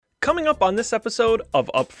Coming up on this episode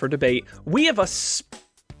of Up for Debate, we have a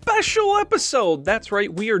special episode. That's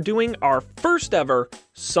right, we are doing our first ever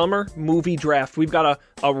summer movie draft. We've got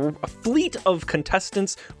a fleet of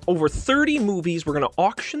contestants, over 30 movies. We're going to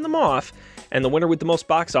auction them off, and the winner with the most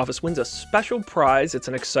box office wins a special prize. It's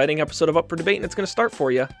an exciting episode of Up for Debate, and it's going to start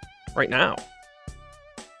for you right now.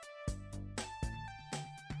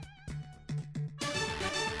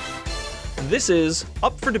 This is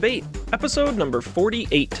Up for Debate, episode number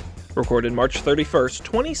 48, recorded March 31st,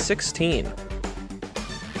 2016.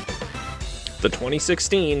 The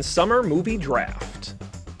 2016 Summer Movie Draft.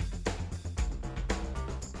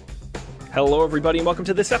 Hello, everybody, and welcome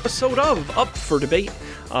to this episode of Up for Debate.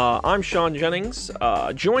 I'm Sean Jennings,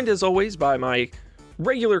 joined as always by my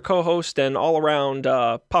regular co-host and all-around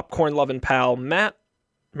popcorn-loving pal, Matt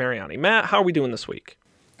Mariani. Matt, how are we doing this week?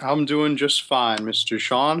 I'm doing just fine, Mr.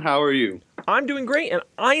 Sean. How are you? I'm doing great, and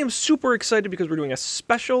I am super excited because we're doing a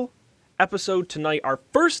special episode tonight, our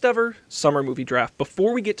first ever summer movie draft.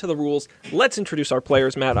 Before we get to the rules, let's introduce our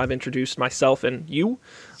players. Matt, I've introduced myself and you,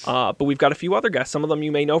 but we've got a few other guests. Some of them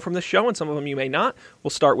you may know from the show, and some of them you may not. We'll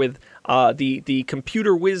start with the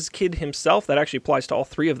computer whiz kid himself. That actually applies to all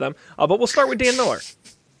three of them, but we'll start with Dan Miller.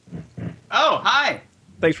 Oh, hi.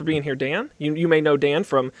 Thanks for being here, Dan. You may know Dan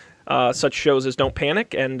from such shows as Don't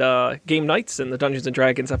Panic and Game Nights and the Dungeons &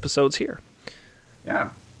 Dragons episodes here.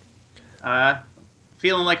 Yeah.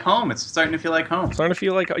 Feeling like home. It's starting to feel like home. Starting to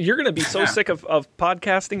feel like you're going to be so sick of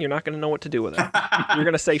podcasting, you're not going to know what to do with it. You're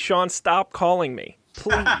going to say, Sean, stop calling me.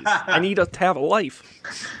 Please. I need to have a life.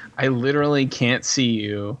 I literally can't see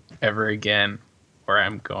you ever again, or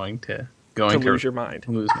I'm going to lose your mind.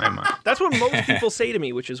 Lose my mind. That's what most people say to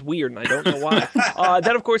me, which is weird, and I don't know why.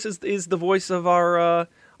 That, of course, is the voice of our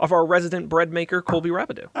resident bread maker, Colby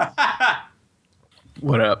Rabideau.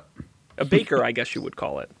 What up? A baker, I guess you would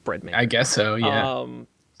call it. Bread maker. I guess so, yeah.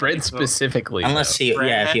 Bread specifically. Unless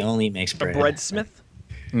if he only makes bread. A breadsmith?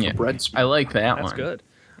 Yeah. I like that one. That's good.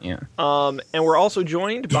 Yeah. And we're also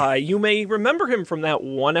joined by, you may remember him from that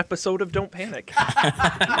one episode of Don't Panic,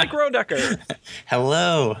 Mike Rodecker.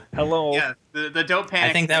 Hello. Yeah, the Don't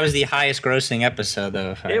Panic. I think that was the highest grossing episode,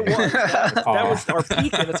 though. It was. That was our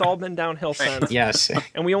peak, and it's all been downhill since. Yes.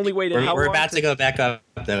 And we only waited how long? We're about to go back up,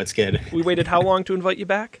 though. It's good. We waited how long to invite you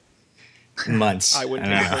back? Months. I wouldn't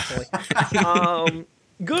take it personally.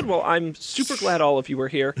 Good. Well, I'm super glad all of you are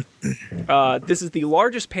here. This is the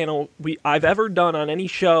largest panel I've ever done on any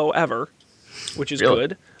show ever, which is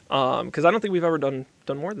good. Because I don't think we've ever done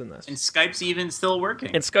more than this. And Skype's even still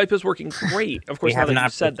working. And Skype is working great. Of course, now that you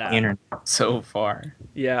said that. So far.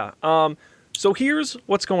 Yeah. So here's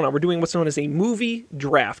what's going on. We're doing what's known as a movie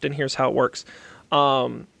draft, and here's how it works.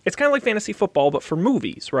 It's kind of like fantasy football, but for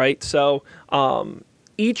movies, right? So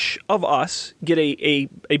each of us get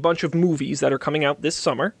a bunch of movies that are coming out this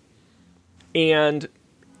summer, and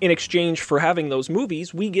in exchange for having those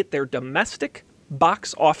movies, we get their domestic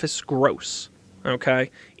box office gross,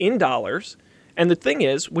 okay, in dollars. And the thing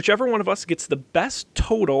is, whichever one of us gets the best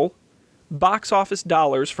total box office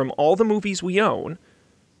dollars from all the movies we own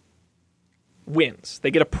wins.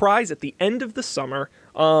 They get a prize at the end of the summer.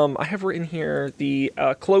 I have written here the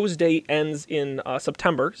close date ends in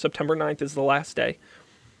September. September 9th is the last day.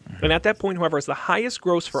 And at that point, whoever has the highest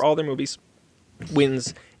gross for all their movies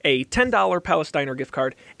wins a $10 Palestiner gift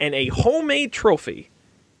card and a homemade trophy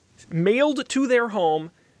mailed to their home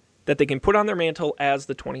that they can put on their mantle as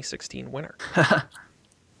the 2016 winner.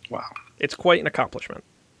 Wow. It's quite an accomplishment.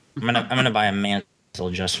 I'm gonna buy a mantle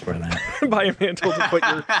just for that. Buy a mantle to put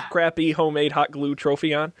your crappy homemade hot glue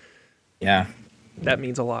trophy on. Yeah. That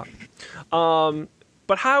means a lot.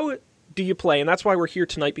 But how do you play? And that's why we're here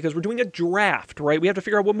tonight, because we're doing a draft, right? We have to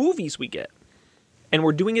figure out what movies we get. And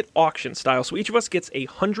we're doing it auction style. So each of us gets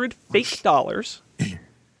 100 fake dollars.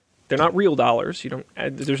 They're not real dollars.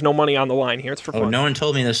 There's no money on the line here. It's for fun. Oh, no one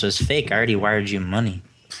told me this was fake. I already wired you money.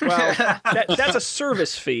 Well, that's a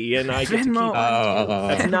service fee, and I get to keep it.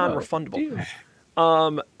 That's non-refundable.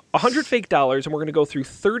 100 fake dollars, and we're going to go through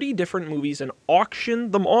 30 different movies and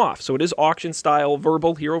auction them off. So it is auction style,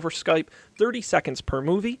 verbal here over Skype, 30 seconds per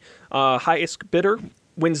movie. Highest bidder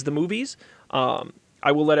wins the movies.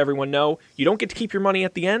 I will let everyone know you don't get to keep your money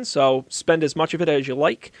at the end, so spend as much of it as you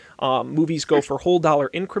like. Movies go for whole dollar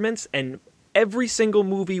increments, and every single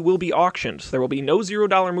movie will be auctioned. So there will be no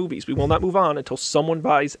 $0 movies. We will not move on until someone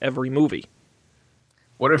buys every movie.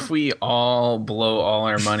 What if we all blow all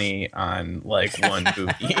our money on like one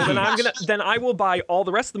movie? Then I will buy all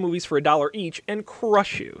the rest of the movies for $1 each and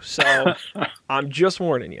crush you. So I'm just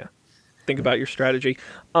warning you. Think about your strategy.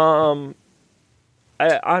 I'm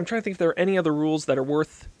trying to think if there are any other rules that are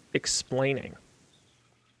worth explaining.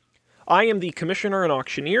 I am the commissioner and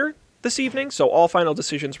auctioneer this evening, so all final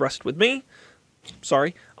decisions rest with me.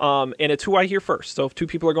 Sorry. And it's who I hear first. So if two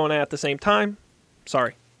people are going at the same time,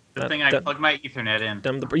 sorry. The thing I plug my Ethernet in.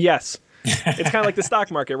 Yes. It's kind of like the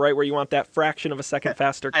stock market, right, where you want that fraction of a second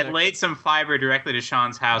faster I connection. laid some fiber directly to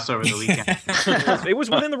Sean's house over the weekend. It was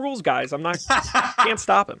within the rules, guys. Can't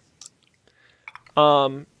stop him.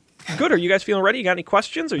 Good. Are you guys feeling ready? You got any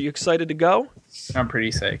questions? Are you excited to go? I'm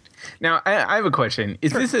pretty psyched. Now, I have a question.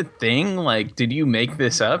 Is this a thing? Like, did you make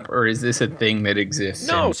this up, or is this a thing that exists?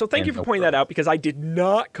 No, so thank you for pointing that out, because I did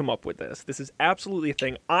not come up with this. This is absolutely a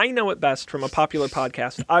thing. I know it best from a popular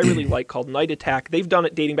podcast I really like called Night Attack. They've done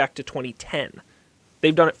it dating back to 2010.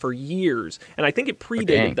 They've done it for years, and I think it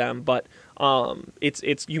predated them, but it's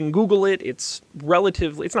you can Google it. It's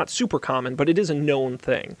not super common, but it is a known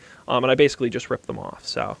thing. And I basically just ripped them off.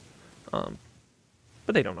 So, but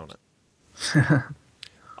they don't own it.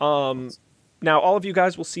 Now, all of you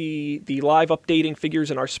guys will see the live updating figures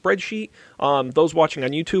in our spreadsheet. Those watching on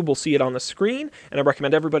YouTube will see it on the screen, and I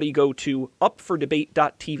recommend everybody go to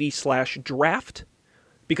upfordebate.tv/draft,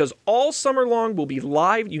 because all summer long we'll be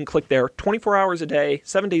live. You can click there 24 hours a day,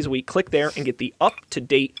 7 days a week. Click there and get the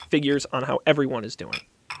up-to-date figures on how everyone is doing.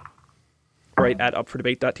 Right at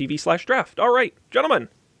upfordebate.tv/draft. All right, gentlemen,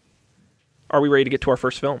 are we ready to get to our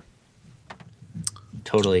first film?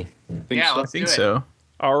 Totally. I think so.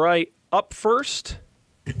 All right, up first,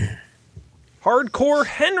 Hardcore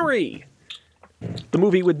Henry. The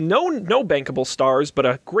movie with no bankable stars, but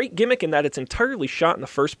a great gimmick in that it's entirely shot in the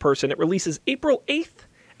first person. It releases April 8th,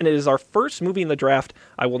 and it is our first movie in the draft.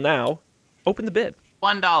 I will now open the bid.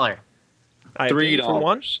 $1. I have $3 for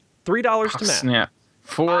one. $3 to Matt. Snap.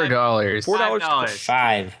 $4. $4 to $5.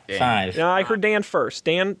 Five. Now I heard Dan first.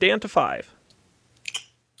 Dan to $5.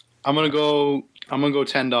 I'm gonna go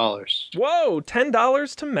 $10. Whoa,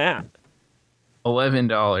 $10 to Matt. $11.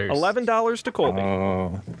 $11 to Colby.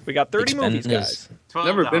 Oh. We got 30 movies, Expenses. guys.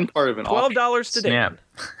 Never been part of an auction. $12 to Dan. Snap.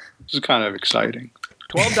 This is kind of exciting.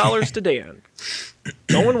 $12 to Dan.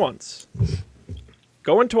 Going once.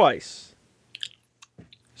 Going twice.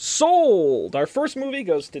 Sold. Our first movie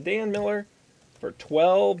goes to Dan Miller for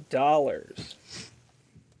 $12.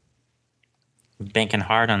 Banking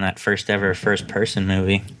hard on that first ever first person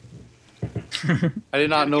movie. I did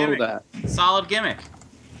not know Gimmick. that. Solid gimmick.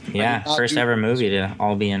 Yeah, did not first do- ever movie to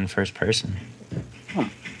all be in first person.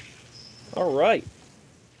 All right.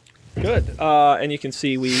 Good. And you can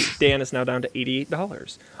see Dan is now down to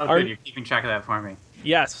 $88. Oh, Our- good. You're keeping track of that for me.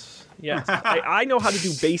 Yes. I know how to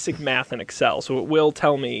do basic math in Excel, so it will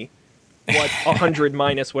tell me what 100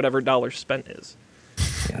 minus whatever dollars spent is.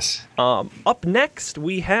 Yes. Up next,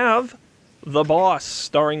 we have The Boss,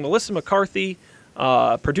 starring Melissa McCarthy,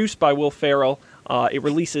 produced by Will Ferrell. It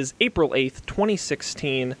releases April 8th,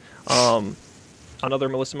 2016. Another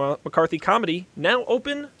Melissa McCarthy comedy, now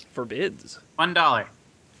open for bids. $1. $1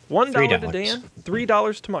 to $3. Dan,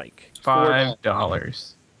 $3 to Mike.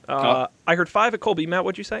 $5. I heard 5 at Colby. Matt,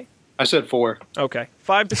 what'd you say? I said 4. Okay,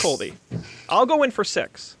 5 to Colby. I'll go in for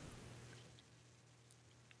 6.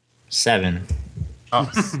 7. Oh,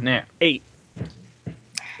 snap. 8.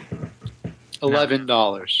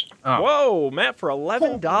 $11. Oh. Whoa, Matt for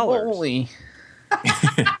 $11. Holy.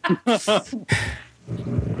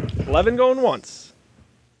 11 going once.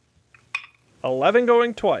 11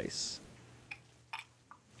 going twice.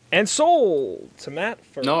 And sold to Matt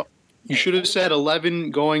for... No, you should have said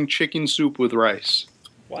 11 going chicken soup with rice.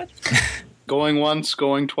 What? Going once,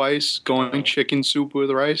 going twice, going chicken soup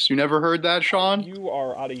with rice. You never heard that, Sean? You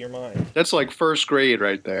are out of your mind. That's like first grade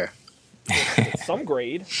right there. It's some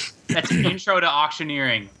grade. That's an intro to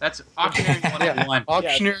auctioneering. That's auctioneering 101.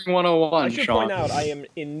 Auctioneering 101, I should Sean. point out I am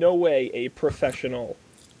in no way a professional,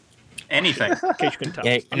 Anything. in case you can tell.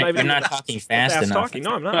 Yeah, I'm you're even not talking fast enough. talking.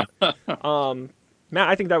 No, I'm not. Matt,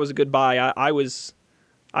 I think that was a good buy. I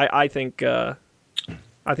think that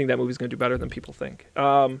movie's going to do better than people think.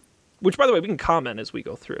 Which, by the way, we can comment as we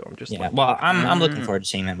go through. I'm just Yeah, well, I'm looking forward to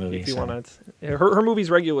seeing that movie. if you So. want to, her movies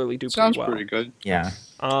regularly do Sounds pretty well. pretty good. Yeah.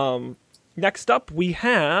 Next up, we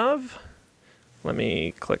have. Let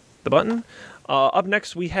me click the button. Up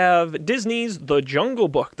next, we have Disney's The Jungle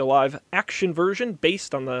Book, the live-action version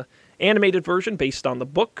based on the animated version based on the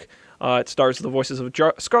book. It stars the voices of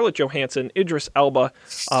Scarlett Johansson, Idris Elba,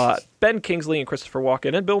 Ben Kingsley, and Christopher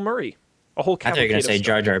Walken, and Bill Murray. A whole I thought you were cavalcade gonna of say stars.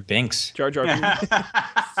 Jar Jar Binks. Jar Jar Binks.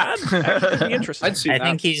 That'd be interesting. I'd see I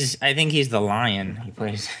that. think he's the lion. He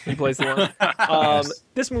plays. He plays the one.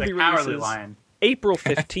 This movie The cowardly releases lion. April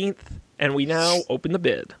 15th, and we now open the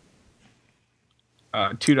bid.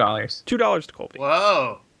 $2. $2 to Colby.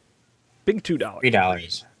 Whoa. Big $2.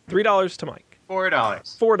 $3. $3 to Mike. $4.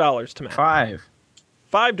 $4 to Matt.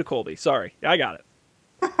 5 to Colby. Sorry, I got it.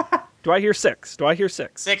 Do I hear 6? Do I hear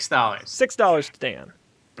 6? $6. $6 to Dan.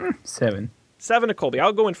 7. 7 to Colby.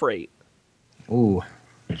 I'll go in for 8. Ooh.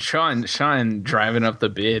 Sean driving up the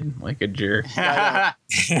bid like a jerk.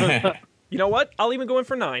 You know what? I'll even go in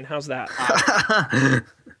for 9. How's that?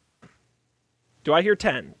 Do I hear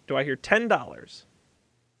 10? Do I hear $10?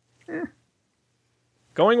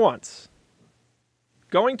 Going once.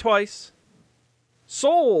 Going twice.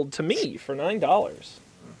 Sold to me for $9.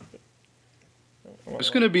 It's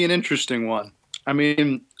going to be an interesting one. I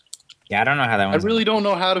mean, Yeah, I don't know how that I one's. really don't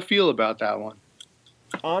know how to feel about that one.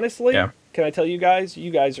 Honestly, Yeah. can I tell you guys? You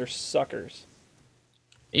guys are suckers.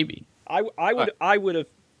 Maybe. I would have.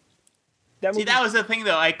 See, that was the thing,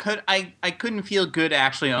 though. I couldn't feel good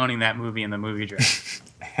actually owning that movie in the movie draft.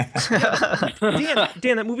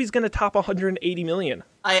 Dan, that movie's gonna top 180 million.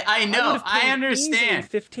 I know. would've paid I understand. easily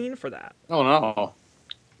 15 for that. Oh no.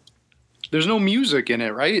 There's no music in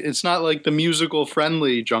it, right? It's not like the musical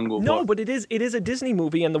friendly Jungle No, Book. but it is a Disney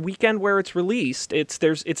movie, and the weekend where it's released,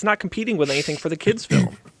 it's not competing with anything for the kids'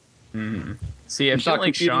 film. See, I It's feel not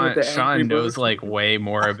like competing with the Sean Angry knows Birds. like way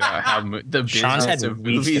more about how the Sean's business had of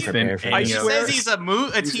weeks to movies than prepare for any this. He of swear- says us. he's a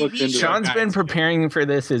He's looked TV into show. Sean's guy. been preparing for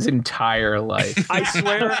this his entire life. I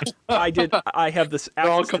swear, I have this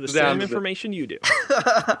all access to the comes down same to it. information you do.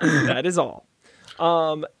 That is all.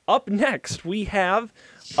 Up next, we have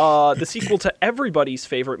the sequel to everybody's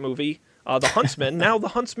favorite movie, The Huntsman. Now, The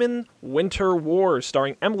Huntsman: Winter War,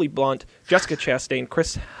 starring Emily Blunt, Jessica Chastain,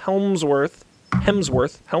 Chris Hemsworth. I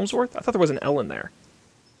thought there was an L in there.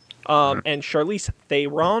 And Charlize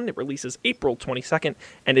Theron. It releases April 22nd,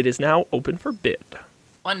 and it is now open for bid.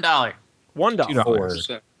 $1. $1. $2.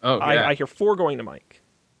 So- Oh, yeah. I hear 4 going to Mike.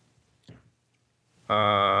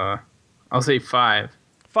 I'll say 5.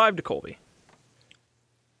 5 to Colby.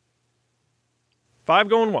 5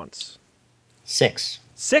 going once. 6.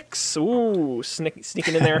 6. Ooh,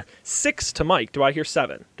 sneaking in there. 6 to Mike. Do I hear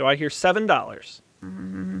 7? Do I hear $7?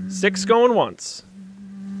 6 going once.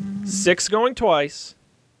 6 going twice.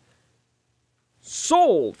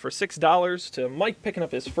 Sold for $6 to Mike picking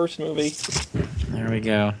up his first movie. There we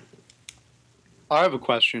go. I have a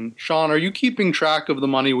question. Sean, are you keeping track of the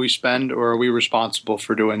money we spend, or are we responsible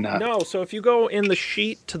for doing that? No, so if you go in the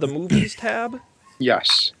sheet to the movies tab,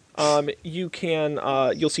 Yes. you can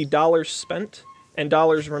you'll see dollars spent and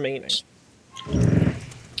dollars remaining.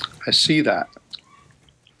 I see that.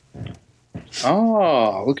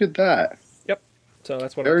 Oh, look at that. Yep. So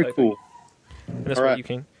that's what I'm Very typing. cool. And this All way right. you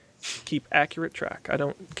can keep accurate track.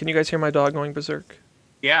 Can you guys hear my dog going berserk?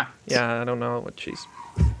 Yeah. Yeah, I don't know what she's.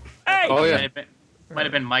 Hey! Oh, yeah. Might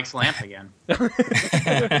have been Mike's lamp again.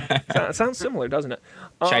 It sounds similar, doesn't it?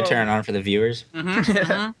 Should I turn it on for the viewers?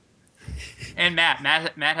 And Matt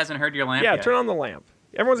hasn't heard your lamp Yeah, yet. turn on the lamp.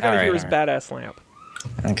 Everyone's got to All hear right, his all badass lamp.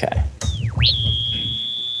 Okay.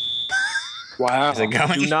 Wow. Is it Do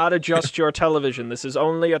going? not adjust your television. This is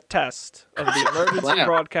only a test of the emergency Lamp.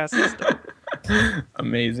 broadcast system.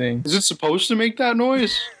 Amazing. Is it supposed to make that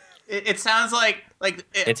noise? It sounds like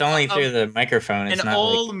It's only through the microphone. It's an not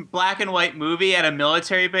old like, black and white movie at a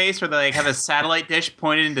military base where they like have a satellite dish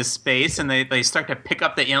pointed into space and they start to pick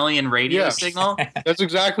up the alien radio Yeah. signal. That's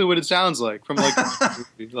exactly what it sounds like. From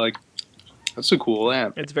like that's a cool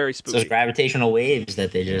lamp. It's very those spooky. gravitational waves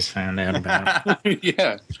that they just found out about.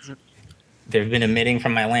 Yeah. They've been emitting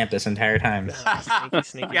from my lamp this entire time. Sneaky,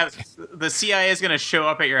 sneaky. Yeah, the CIA is gonna show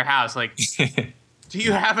up at your house like, do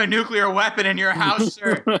you have a nuclear weapon in your house,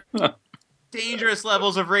 sir? Dangerous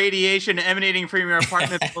levels of radiation emanating from your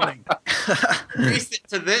apartment building. Trace it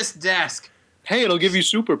to this desk. Hey, it'll give you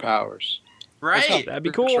superpowers. Right. That'd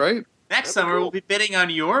be cool. Right? Next summer we'll be bidding on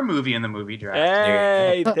your movie in the movie draft.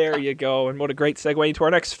 Hey, there you go. And what a great segue into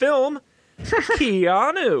our next film,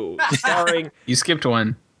 Keanu, starring. You skipped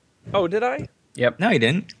one. Oh, did I? Yep. No, he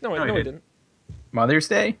didn't. No, No, I he didn't. Mother's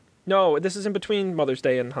Day? No, this is in between Mother's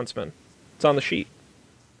Day and Huntsman. It's on the sheet.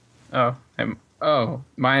 Oh,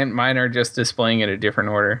 mine are just displaying it a different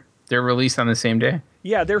order. They're released on the same day.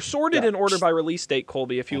 Yeah, they're sorted in order by release date,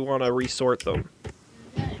 Colby. If you want to resort them,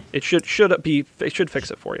 it should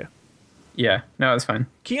fix it for you. Yeah, no, it's fine.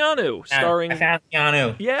 Keanu, starring. I found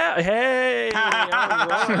Keanu. Yeah, hey.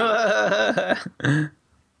 all right.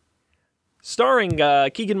 Starring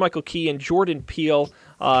Keegan-Michael Key and Jordan Peele.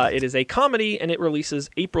 It is a comedy, and it releases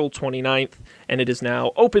April 29th, and it is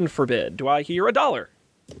now open for bid. Do I hear $1?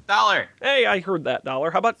 $1. Hey, I heard that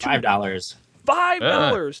dollar. How about $2? $5.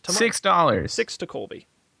 $5 to Mike. $6. 6 to Colby.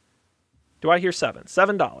 Do I hear $7?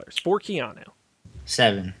 $7 for Keanu.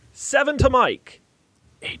 7. 7 to Mike.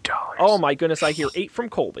 $8. Oh my goodness, I hear 8 from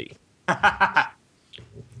Colby. I'm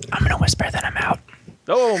gonna whisper that I'm out.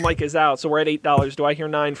 Oh, Mike is out, so we're at $8. Do I hear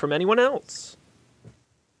 9 from anyone else?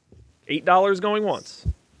 $8 going once.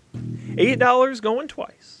 $8 going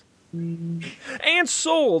twice. And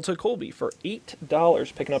sold to Colby for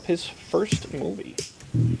 $8, picking up his first movie.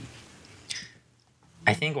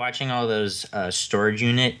 I think watching all those storage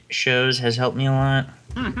unit shows has helped me a lot.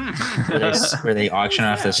 where they auction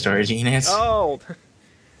off the storage units. Oh,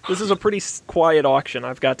 this is a pretty quiet auction.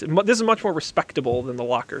 This is much more respectable than the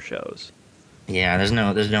locker shows. Yeah, there's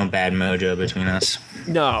no bad mojo between us.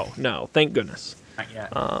 No, thank goodness. Not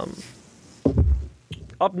yet.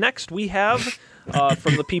 Up next, we have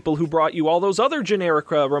from the people who brought you all those other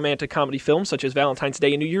generic romantic comedy films, such as Valentine's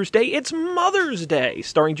Day and New Year's Day, it's Mother's Day,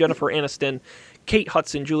 starring Jennifer Aniston, Kate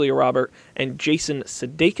Hudson, Julia Roberts, and Jason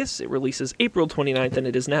Sudeikis. It releases April 29th, and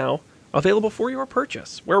it is now available for your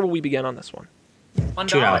purchase. Where will we begin on this one?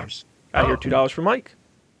 $2. I hear $2 from Mike.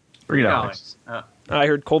 $3. I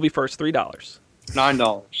heard Colby first, $3.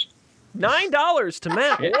 $9. $9 to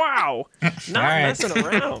Matt. Wow. Not right. messing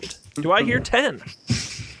around. Do I hear 10?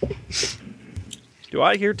 Do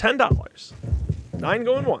I hear $10? 9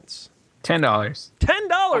 going once. $10.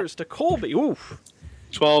 $10 to Colby. Oof.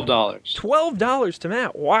 $12. $12 to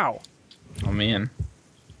Matt. Wow. Oh, man.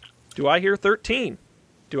 Do I hear 13?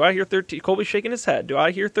 Do I hear 13? Colby's shaking his head. Do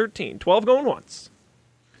I hear 13? 12 going once.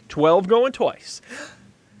 12 going twice.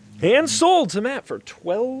 And sold to Matt for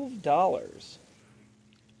 $12.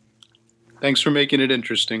 Thanks for making it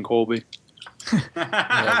interesting, Colby.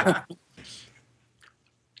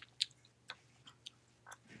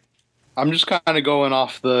 I'm just kind of going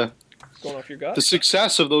off the Going off your gut? the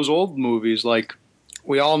success of those old movies. Like,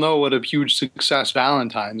 we all know what a huge success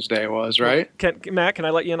Valentine's Day was, right? Matt, can I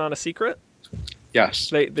let you in on a secret? Yes.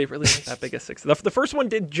 They really weren't that big a success. The first one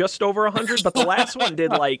did just over 100, but the last one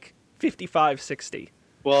did like 55, 60.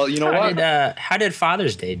 Well, you know what? How did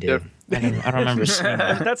Father's Day do? I don't remember seeing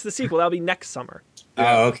that. That's the sequel. That'll be next summer.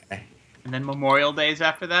 Oh, okay. And then Memorial Days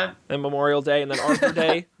after that. Then Memorial Day, and then Arbor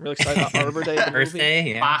Day. I'm really excited about Arbor Day. The Earth movie.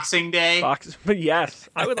 Day, yeah. Boxing Day. But yes,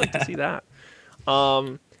 I would like to see that.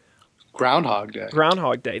 Groundhog Day.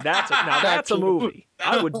 Groundhog Day. That's a movie.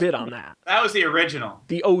 I would bid on that. That was the original.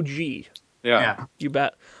 The OG. Yeah. You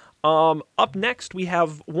bet. Up next, we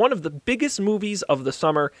have one of the biggest movies of the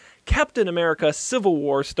summer, Captain America: Civil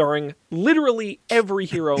War, starring literally every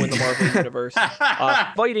hero in the Marvel Universe,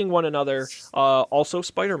 fighting one another. Also,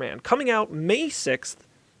 Spider-Man. Coming out May 6th.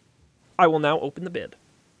 I will now open the bid.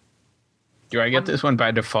 Do I get this one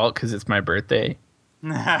by default because it's my birthday?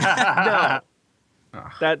 No.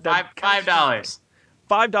 That $5.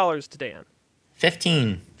 $5 to Dan.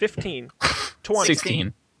 15. 15. 20.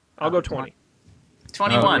 16. I'll go 20.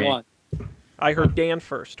 21. Okay. I heard Dan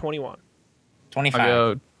first. 21. 25.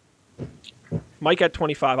 I'll go Mike at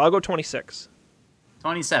 25. I'll go 26.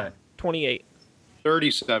 27. 28.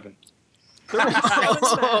 37. 37.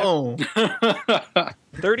 Oh.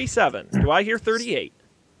 37. Do I hear 38?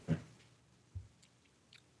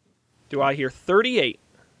 Do I hear 38?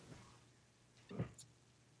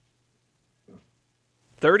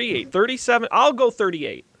 38. 37. I'll go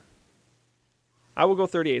 38. I will go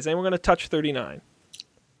 38. Is anyone going to touch 39?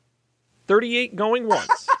 38 going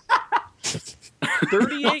once.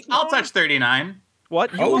 38 I'll going- touch 39.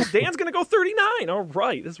 What? Oh. Dan's going to go 39. All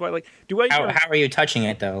right. This is why I like. Do I hear... How are you touching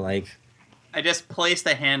it, though? Like, I just placed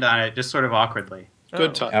a hand on it, just sort of awkwardly.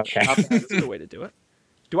 Good Oh. touch. okay. That's a good way to do it.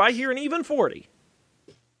 Do I hear an even 40?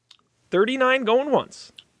 39 going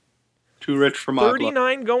once. Too rich for my blood.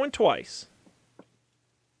 39 going twice.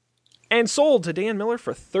 And sold to Dan Miller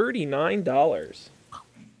for $39.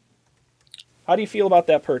 How do you feel about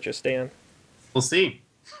that purchase, Dan? We'll see.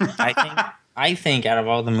 I think out of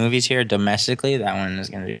all the movies here domestically, that one is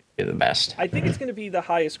going to be the best. I think it's going to be the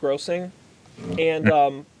highest grossing.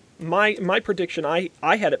 And my prediction, I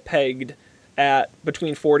had it pegged at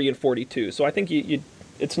between 40 and 42. So I think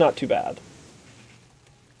it's not too bad.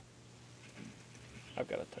 I've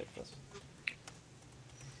got to type this.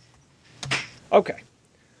 Okay.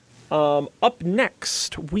 Up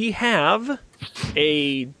next, we have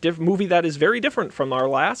a movie that is very different from our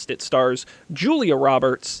last. It stars Julia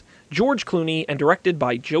Roberts, George Clooney, and directed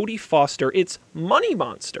by Jodie Foster. It's Money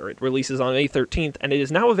Monster. It releases on May 13th, and it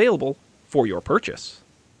is now available for your purchase.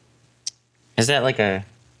 Is that like a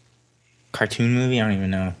cartoon movie? I don't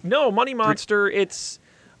even know. No, Money Monster, it's...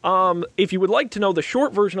 if you would like to know, the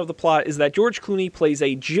short version of the plot is that George Clooney plays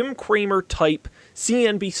a Jim Cramer-type,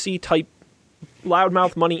 CNBC-type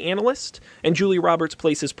loudmouth money analyst, and Julia Roberts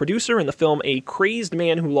plays his producer. In the film, a crazed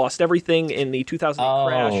man who lost everything in the 2008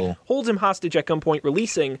 crash holds him hostage at gunpoint,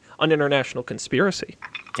 releasing an international conspiracy.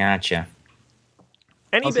 Gotcha.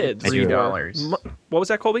 Any bids? $3. What was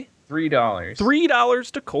that, Colby? $3.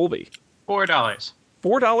 $3 to Colby. $4.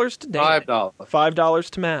 $4 to Dan. $5. $5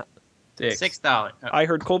 to Matt. $6. Oh. I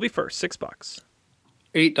heard Colby first. $6.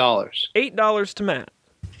 $8. $8 to Matt.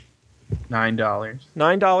 $9.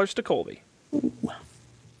 $9 to Colby. Do I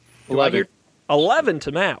 11. hear 11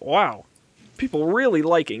 to Matt? Wow. People really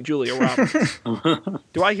liking Julia Roberts.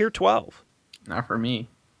 Do I hear 12? Not for me.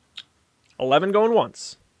 11 going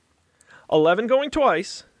once. 11 going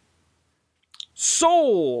twice.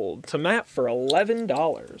 Sold to Matt for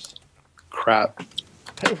 $11. Crap.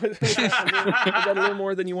 Was that a little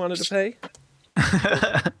more than you wanted to pay?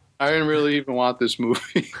 I didn't really even want this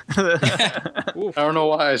movie. I don't know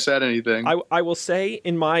why I said anything. I will say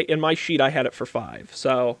in my sheet I had it for 5,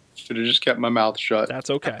 so Should have just kept my mouth shut. that's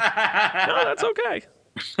okay. No, that's okay.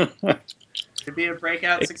 Could be a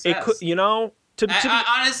breakout success. It could, you know,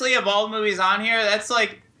 honestly, of all the movies on here, that's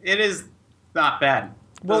like, it is not bad.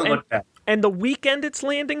 Doesn't look bad. And the weekend it's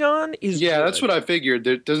landing on is Yeah, good. that's what I figured.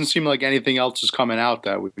 There doesn't seem like anything else is coming out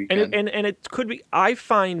that weekend. And it could be. I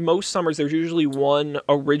find most summers there's usually one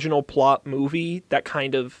original plot movie that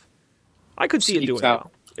kind of I could see it Sneaks doing out.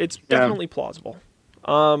 well. It's definitely plausible.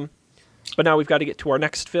 But now we've got to get to our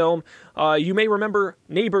next film. You may remember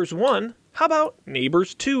Neighbors 1. How about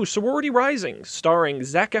Neighbors 2, Sorority Rising, starring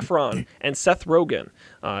Zac Efron and Seth Rogen.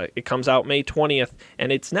 It comes out May 20th,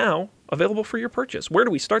 and it's now available for your purchase. Where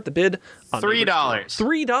do we start the bid? On $3.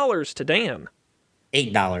 $3 to Dan.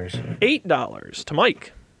 $8. $8 to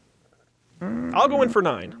Mike. I'll go in for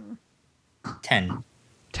 9. 10.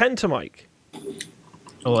 10 to Mike.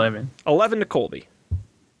 11. 11 to Colby.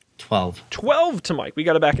 12. 12 to Mike. We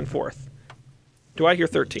got a back and forth. Do I hear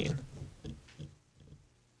 13?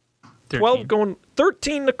 12 going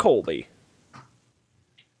 13 to Colby.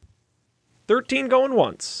 13 going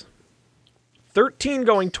once. 13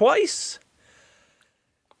 going twice.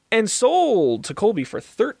 And sold to Colby for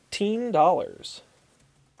 $13.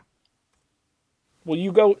 Will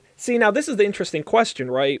you go see now? This is the interesting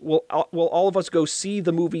question, right? Will all of us go see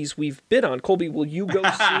the movies we've bid on? Colby, will you go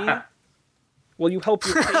see? Will you help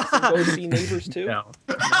your case and go see Neighbors 2? No.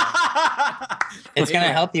 It's going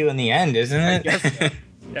to help you in the end, isn't it?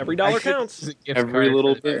 Every dollar counts. Every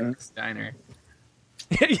little bit. Diner.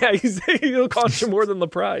 Yeah, it'll cost you more than the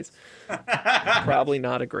prize. Probably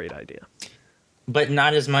not a great idea. But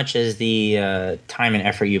not as much as the time and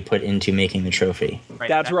effort you put into making the trophy. Right.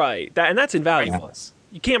 That's right. And that's invaluable. Priceless.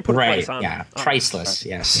 You can't put a Right, price on yeah. it. Priceless,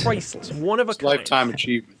 yes. Priceless. One of a It's kind. lifetime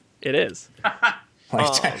achievement. It is.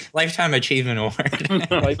 Lifetime Achievement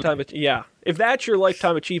Award. Lifetime. Yeah. If that's your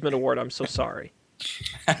Lifetime Achievement Award, I'm so sorry.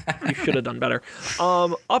 You should have done better.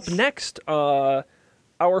 Up next, our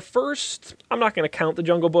first. I'm not going to count The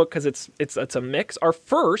Jungle Book because it's a mix. Our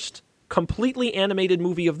first completely animated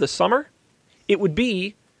movie of the summer. It would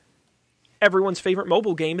be everyone's favorite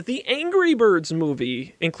mobile game, the Angry Birds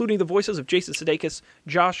movie, including the voices of Jason Sudeikis,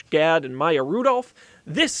 Josh Gad, and Maya Rudolph.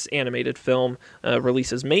 This animated film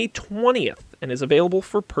releases May 20th and is available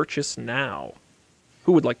for purchase now.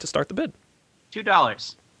 Who would like to start the bid?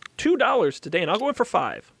 $2. $2 today, and I'll go in for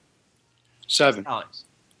 5. 7. $6.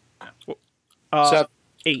 7.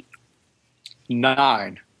 8.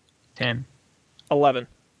 9. 10. 11.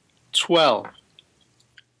 12.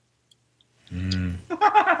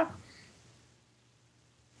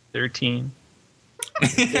 13.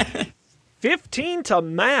 15 to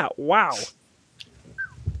Matt. Wow.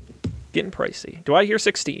 Getting pricey. Do I hear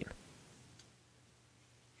 16?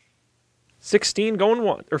 16 going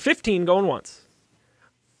once, or 15 going once.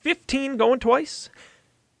 15 going twice.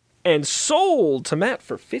 And sold to Matt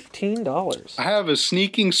for $15. I have a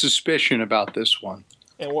sneaking suspicion about this one.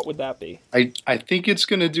 And what would that be? I think it's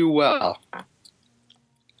going to do well.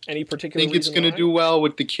 Any I particular think it's reason going to why? do well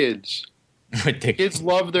with the kids. With the Kids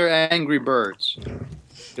love their Angry Birds.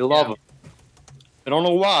 They love them. I don't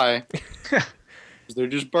know why. 'Cause they're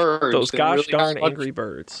just birds. Those They don't gosh really have darn much- Angry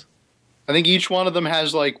Birds. I think each one of them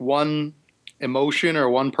has like one emotion or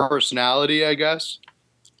one personality, I guess.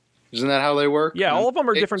 Isn't that how they work? Yeah, all of them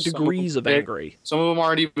are different Some degrees of them- angry. Some of them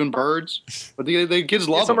aren't even birds, but the kids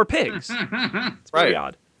love Some them. are pigs. It's very Right.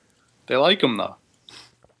 odd. They like them though.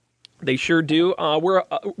 They sure do. We're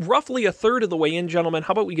roughly a third of the way in, gentlemen.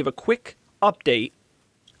 How about we give a quick update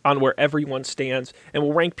on where everyone stands, and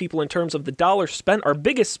we'll rank people in terms of the dollars spent. Our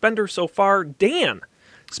biggest spender so far, Dan,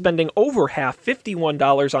 spending over half,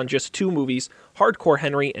 $51 on just 2 movies, Hardcore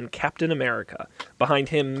Henry and Captain America. Behind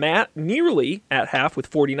him, Matt, nearly at half with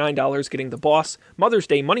 $49, getting The Boss, Mother's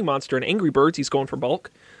Day, Money Monster, and Angry Birds. He's going for bulk.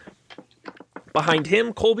 Behind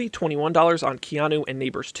him, Colby, $21 on Keanu and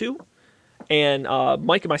Neighbors 2. And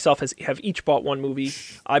Mike and myself have each bought 1 movie.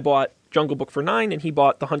 I bought Jungle Book for 9, and he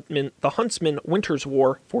bought The Huntsman Winter's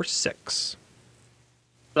War for 6.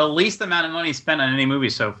 The least amount of money spent on any movie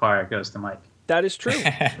so far goes to Mike. That is true.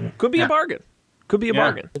 Could be a bargain. Could be a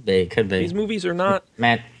bargain. Could be. These movies are not...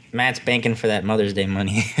 Matt's banking for that Mother's Day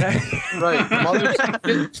money. Right.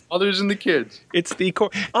 Mothers and the kids. It's the core.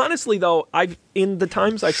 Honestly, though, in the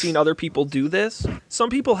times I've seen other people do this, some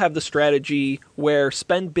people have the strategy where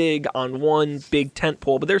spend big on one big tent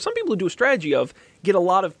pole, but there are some people who do a strategy of get a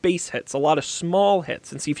lot of base hits, a lot of small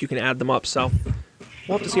hits, and see if you can add them up. So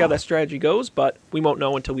we'll have to see how that strategy goes, but we won't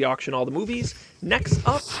know until we auction all the movies. Next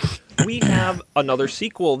up, we have another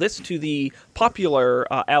sequel. This to the popular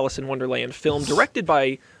Alice in Wonderland film, directed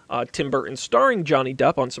by Tim Burton, starring Johnny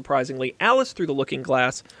Depp, unsurprisingly, Alice Through the Looking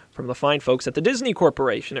Glass, from the fine folks at the Disney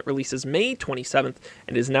Corporation. It releases May 27th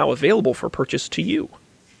and is now available for purchase to you.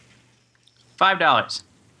 $5.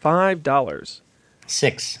 $5.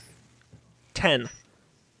 6. 10.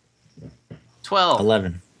 12.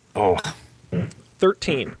 11. Oh.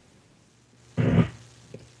 13.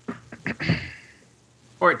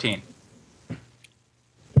 14.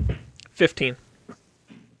 15.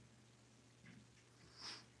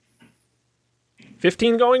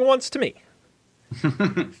 15 going once to me.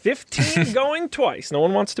 15 going twice. No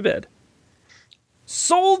one wants to bid.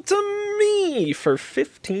 Sold to me for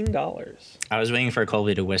 $15. I was waiting for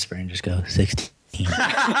Colby to whisper and just go 16.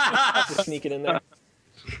 Just sneak it in there.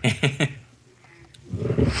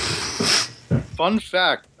 Fun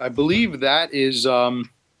fact, I believe that is,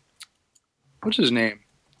 what's his name?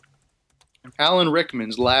 Alan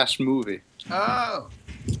Rickman's last movie. Oh.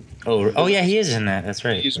 Oh yeah, he is in that. That's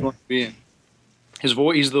right. He's going to be in. He's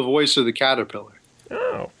the voice of the caterpillar.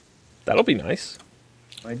 Oh, that'll be nice.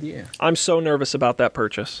 Idea. I'm so nervous about that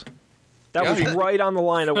purchase. That was right on the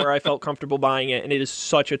line of where I felt comfortable buying it, and it is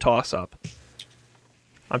such a toss-up.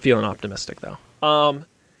 I'm feeling optimistic, though.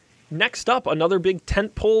 Next up, another big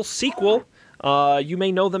tentpole sequel. You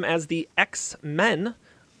may know them as the X-Men.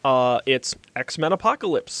 It's X-Men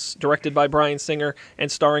Apocalypse, directed by Bryan Singer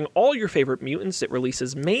and starring all your favorite mutants. It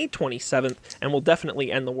releases May 27th and will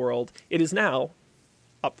definitely end the world. It is now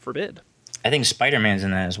up for bid. I think Spider-Man's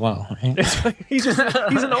in that as well. Right? he's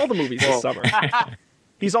in all the movies this summer.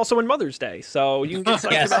 He's also in Mother's Day, so you can get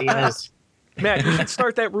psyched about that. Is. Matt, you should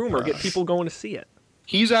start that rumor, get people going to see it.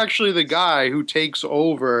 He's actually the guy who takes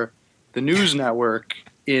over the news network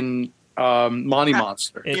in Monty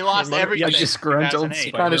Monster. He lost everything. Yeah, Disgruntled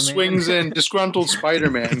 2008. Kind of swings in. Disgruntled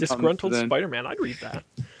Spider-Man. Disgruntled Spider-Man. I'd read that.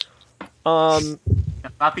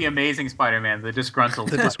 Not the Amazing Spider-Man, the disgruntled.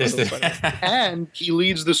 Disgruntled Spider-Man. And he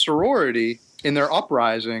leads the sorority in their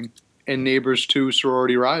uprising in Neighbors 2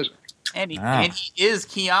 Sorority Rising. And he is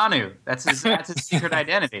Keanu. That's his secret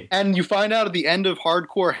identity. And you find out at the end of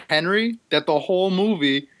Hardcore Henry that the whole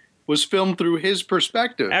movie was filmed through his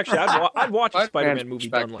perspective. Actually, I'd watch a Spider-Man movie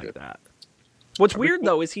done like that. What's weird,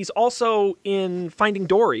 though, is he's also in Finding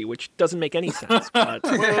Dory, which doesn't make any sense. But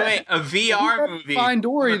Wait, a VR movie. Find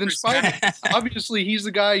Dory, then Spider. Obviously, he's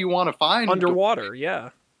the guy you want to find. underwater, yeah.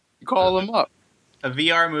 You call him up. A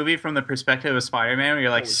VR movie from the perspective of Spider-Man, where you're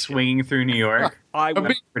like swinging through New York. I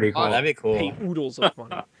would Pretty cool. Oh, that'd be cool. pay oodles of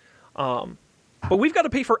money. But we've got to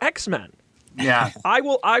pay for X-Men. Yeah. I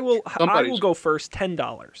will go first.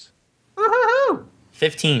 $10. Woohoo!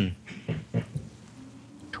 15.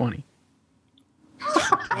 20.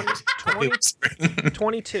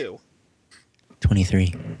 22.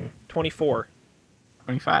 23. 24.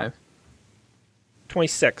 25.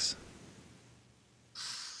 26.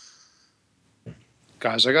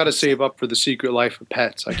 Guys, I got to save up for The Secret Life of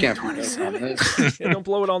Pets. I can't forget about this. Yeah, don't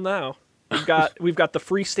blow it all now. We've got the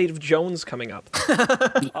Free State of Jones coming up.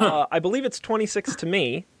 I believe it's 26 to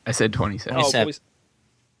me. I said 27. Oh, 27. boys.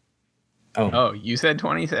 Oh, you said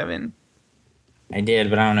 27? I did,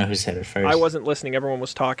 but I don't know who said it first. I wasn't listening. Everyone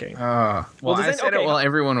was talking. Well, does I said it while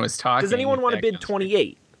everyone was talking. Does anyone want to That bid counts.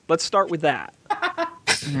 28? Let's start with that.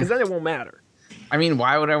 Because then it won't matter. I mean,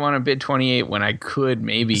 why would I want to bid 28 when I could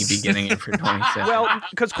maybe be getting it for 27? Well,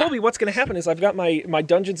 because Colby, what's going to happen is I've got my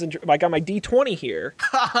Dungeons and I got my D20 here,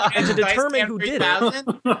 and to determine who did it,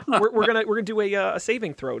 we're gonna do a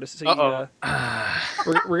saving throw to see. We're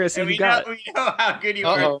gonna see who got it. We know how good you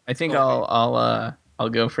are. I think I'll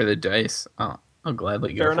go for the dice. I'll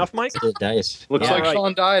gladly go. Fair for enough, Mike. Good dice. Looks Yeah. like Right.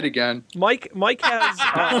 Sean died again. Mike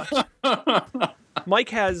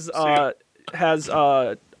has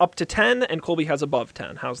up to 10, and Colby has above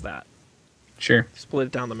 10. How's that? Sure. Split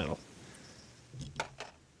it down the middle.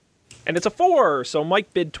 And it's a 4, so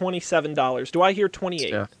Mike bid $27. Do I hear 28?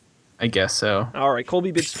 Yeah, I guess so. All right, Colby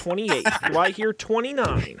bids 28. Do I hear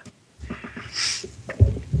 29?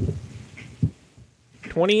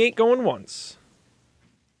 28 going once.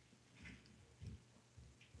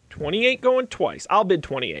 28 going twice. I'll bid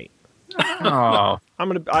 28. Oh,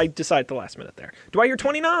 I decide at the last minute there. Do I hear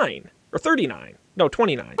 29 or 39? No,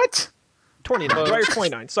 29. what? 29. Do I hear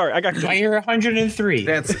 29? Sorry, I got I hear 103.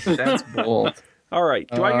 That's bold. All right.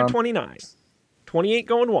 Do I hear 29? 28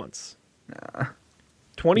 going once.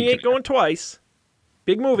 28 going twice.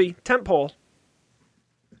 Big movie, tentpole.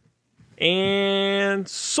 And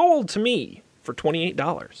sold to me for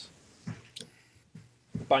 $28.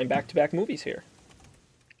 Buying back-to-back movies here.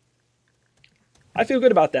 I feel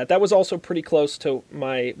good about that. That was also pretty close to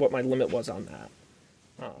what my limit was on that.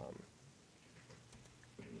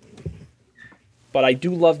 But I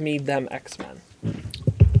do love me them X-Men.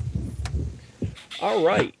 All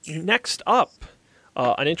right. Next up,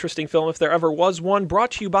 an interesting film, if there ever was one,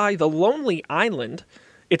 brought to you by The Lonely Island.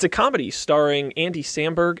 It's a comedy starring Andy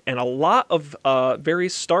Samberg and a lot of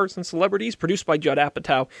various stars and celebrities, produced by Judd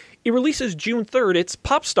Apatow. It releases June 3rd. It's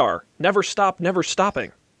Popstar, Never Stop, Never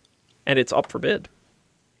Stopping. And it's up for bid.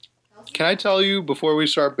 Can I tell you before we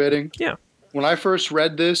start bidding? Yeah. When I first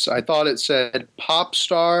read this, I thought it said pop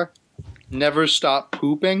star, never stop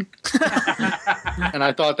pooping. And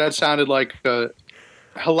I thought that sounded like a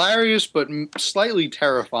hilarious but slightly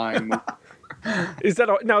terrifying movie. Is that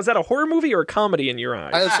a horror movie or a comedy in your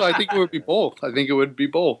eyes? So I think it would be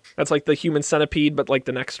both. That's like the Human Centipede, but like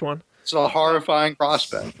the next one? It's a horrifying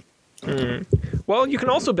prospect. Well, you can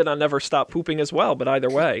also bid on Never Stop Pooping as well, but either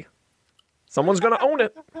way, someone's going to own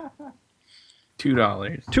it.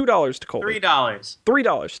 $2. $2 to Colby. $3.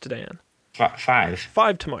 $3 to Dan. 5.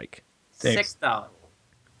 $5 to Mike. $6.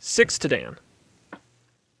 $6 to Dan.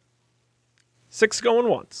 6 going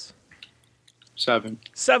once. 7.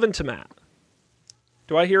 7 to Matt.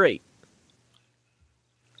 Do I hear 8?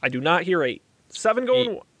 I do not hear 8. 7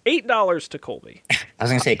 going $8 to Colby. I was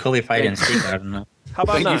going to say, Colby probably didn't speak. I don't know. How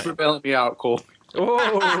about Thank 9? you for bailing me out, Cole.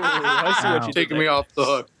 Oh, I see what you did Taking there. me off the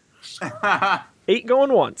hook. 8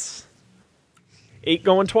 going once. 8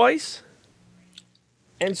 going twice.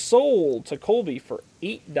 And sold to Colby for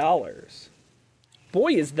 $8.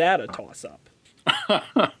 Boy, is that a toss-up.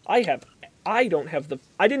 I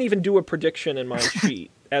didn't even do a prediction in my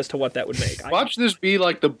sheet as to what that would make. Watch this be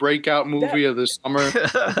like the breakout movie of the summer.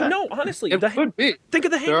 No, honestly. It could be. Think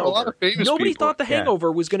of The Hangover. There are a lot of famous Nobody people. thought The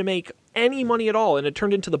Hangover was going to make any money at all, and it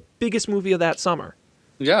turned into the biggest movie of that summer.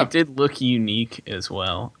 Yeah. It did look unique as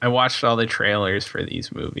well. I watched all the trailers for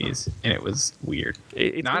these movies, and it was weird.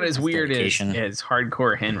 It's Not as weird dedication. as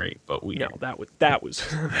Hardcore Henry, but weird. No, that was that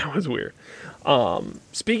was weird.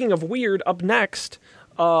 Speaking of weird, up next,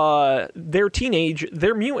 they're teenage,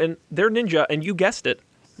 they're mutant, they're ninja, and you guessed it,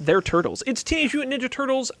 they're turtles. It's Teenage Mutant Ninja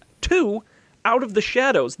Turtles 2, Out of the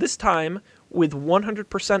Shadows. This time with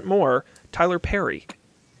 100% more Tyler Perry.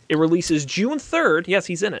 It releases June 3rd. Yes,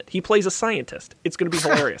 he's in it. He plays a scientist. It's going to be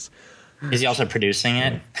hilarious. Is he also producing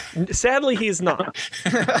it? Sadly, he is not.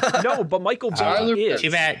 No, but Michael Bay is.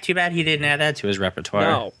 Too bad he didn't add that to his repertoire.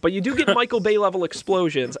 No, but you do get Michael Bay level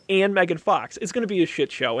explosions and Megan Fox. It's going to be a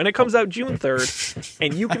shit show, and it comes out June 3rd,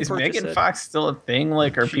 and you can Is purchase Megan it. Fox still a thing?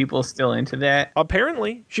 Like, are people still into that?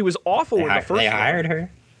 Apparently, she was awful in the first They one. hired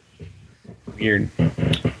her. Weird.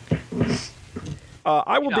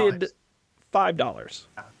 I will bid $5.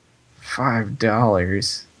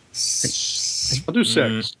 $5. I'll do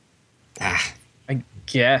 6. I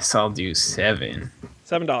guess I'll do 7.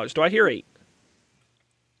 $7. Do I hear 8?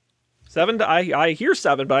 7. I hear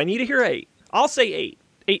 7, but I need to hear 8. I'll say 8.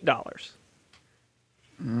 $8.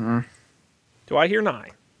 Do I hear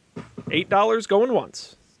 9? $8 going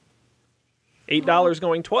once. $8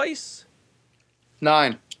 going twice.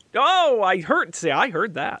 9. Oh, I heard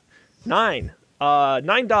that. 9.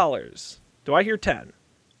 $9. Do I hear 10?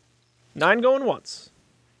 9 going once.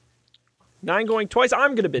 9 going twice.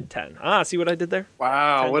 I'm going to bid 10. See what I did there?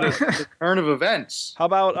 Wow, what a turn of events. How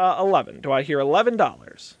about 11? Do I hear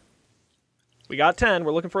 $11? We got 10.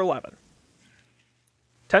 We're looking for 11.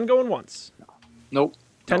 10 going once. Nope.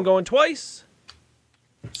 10 going twice.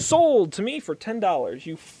 Sold to me for $10.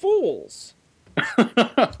 You fools.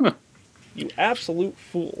 You absolute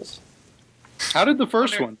fools. How did the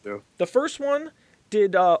first one do? The first one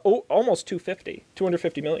did almost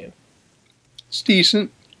 250 million. It's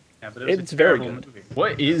decent. Yeah, but it was It's a very terrible good. movie.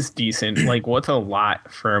 What is decent? Like, what's a lot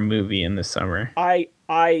for a movie in the summer? I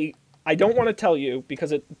don't want to tell you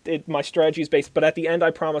because my strategy is based, but at the end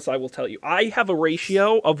I promise I will tell you. I have a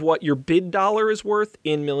ratio of what your bid dollar is worth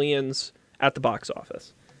in millions at the box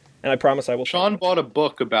office. And I promise I will tell Sean you. bought a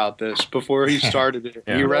book about this before he started it.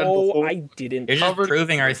 Yeah. He read No, before. I didn't. You're just Covered-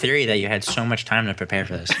 proving our theory that you had so much time to prepare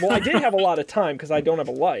for this. Well, I did have a lot of time because I don't have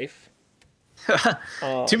a life.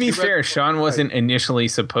 To be fair, Sean wasn't initially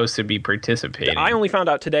supposed to be participating. I only found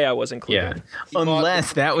out today I was included. Yeah,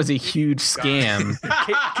 unless that was a huge scam.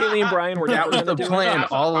 Kaylee and Brian were That was the plan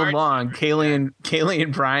all along. Kaylee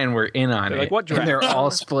and Brian were in on They're it. like, what and they're draft?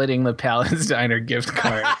 all splitting the Palace Diner gift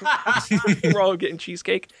card. We're all getting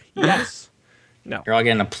cheesecake. Yes. No. You're all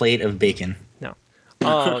getting a plate of bacon. No.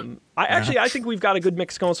 I think we've got a good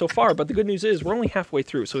mix going so far, but the good news is we're only halfway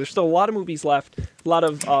through, so there's still a lot of movies left, a lot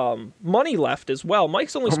of money left as well.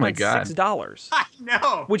 Mike's only spent $6. I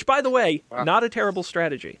know. Which, by the way, not a terrible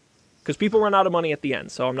strategy, because people run out of money at the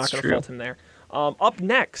end, so I'm not going to fault him there. Up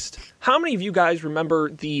next, how many of you guys remember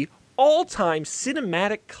the all-time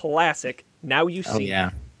cinematic classic, Now You See? Oh, yeah.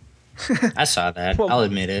 I saw that. Well, I'll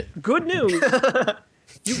admit it. Good news.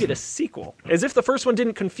 You get a sequel. As if the first one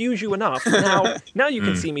didn't confuse you enough. Now you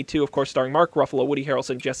can see me too, of course, starring Mark Ruffalo, Woody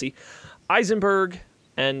Harrelson, Jesse Eisenberg,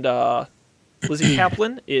 and Lizzie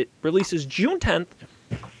Kaplan. It releases June 10th,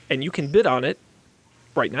 and you can bid on it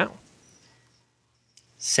right now.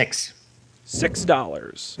 $6.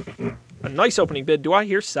 $6. A nice opening bid. Do I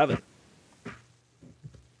hear 7?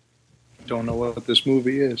 Don't know what this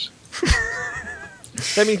movie is.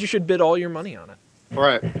 That means you should bid all your money on it. All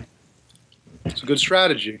right. It's a good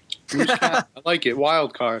strategy. I like it.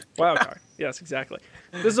 Wild card. Wild card. Yes, exactly.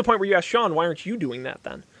 This is the point where you ask Sean, why aren't you doing that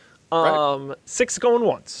then? Right. 6 going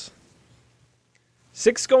once.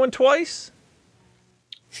 6 going twice.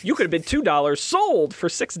 You could have bid $2. Sold for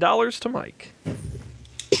 $6 to Mike.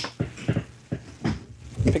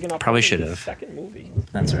 Picking up Probably should the have. second movie.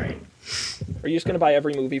 That's all right. Are you just going to buy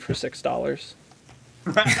every movie for $6?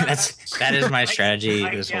 That is my strategy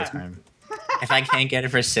this whole time. If I can't get it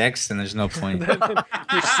for $6, then there's no point.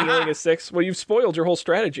 Your ceiling is 6. Well, you've spoiled your whole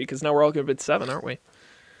strategy because now we're all going to bid 7, aren't we?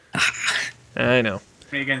 I know.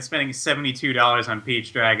 Again, spending $72 on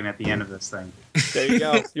Peach Dragon at the end of this thing. There you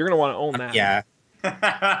go. You're going to want to own that. Yeah.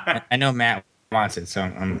 I know Matt wants it, so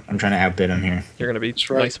I'm trying to outbid him here. You're going to be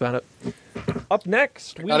right. nice about it. Up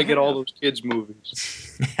next, we Gotta get all have- those kids'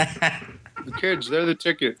 movies. The kids, they're the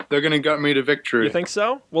ticket. They're gonna gut me to victory. You think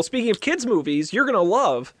so? Well, speaking of kids' movies, you're going to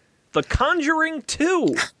love The Conjuring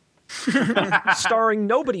 2. Starring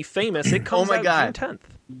nobody famous. It comes Oh my out God. June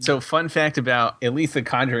 10th. So, fun fact about at least The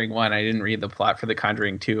Conjuring 1, I didn't read the plot for The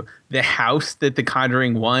Conjuring 2. The house that The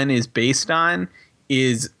Conjuring 1 is based on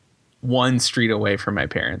is 1 street away from my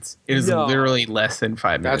parents. It is No. literally less than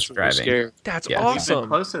 5 minutes That's really driving. scary. That's Yeah. You've been awesome.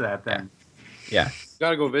 close to that then. Yeah.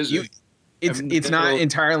 Gotta go visit. It's not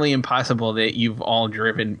entirely impossible that you've all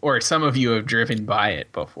driven, or some of you have driven by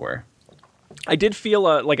it before. I did feel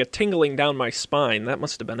like a tingling down my spine. That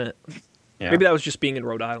must have been it. Yeah. Maybe that was just being in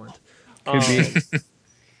Rhode Island. Could be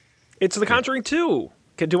It's The Conjuring 2.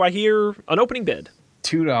 Do I hear an opening bid?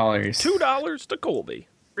 $2. $2 to Colby.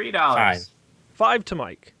 $3. 5. 5 to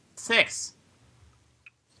Mike. 6.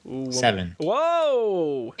 Ooh, 7.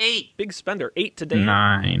 Whoa! 8. Big spender. 8 to Dan.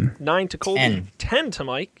 9. 9 to Colby. 10. 10 to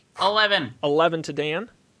Mike. 11. 11 to Dan.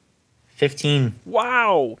 15.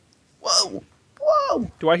 Wow! Whoa.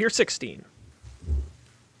 Whoa. Do I hear 16?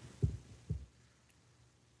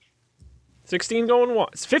 16 going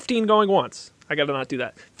once. 15 going once. I gotta not do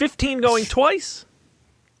that. 15 going twice.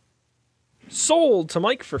 Sold to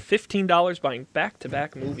Mike for $15 buying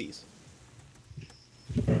back-to-back movies.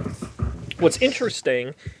 What's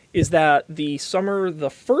interesting is that the summer the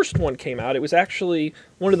first one came out, it was actually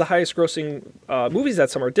one of the highest grossing movies that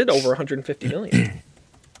summer. It did over $150 million.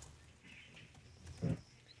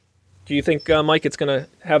 Do you think, Mike, it's going to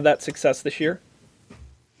have that success this year?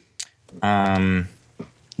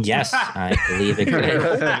 Yes, I believe it could.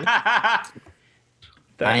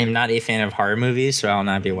 I am not a fan of horror movies, so I'll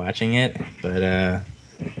not be watching it. But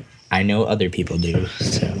I know other people do.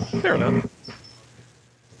 So Fair enough.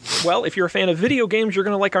 Well, if you're a fan of video games, you're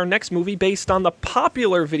going to like our next movie based on the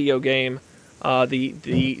popular video game,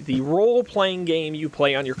 the role-playing game you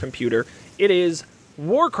play on your computer. It is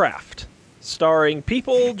Warcraft, starring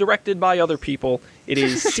people directed by other people. It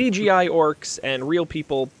is CGI orcs and real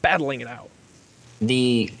people battling it out.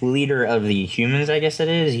 the leader of the humans, I guess it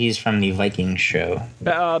is, he's from the Vikings show.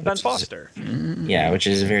 Ben Foster. Yeah, which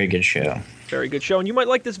is a very good show. Very good show, and you might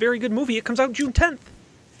like this very good movie. It comes out June 10th,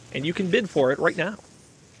 and you can bid for it right now.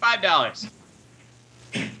 $5.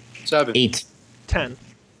 7. 8. 10.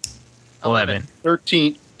 11.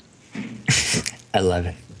 13.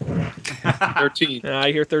 11. 13.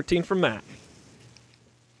 I hear 13 from Matt.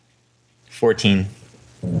 14.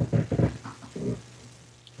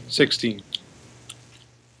 16.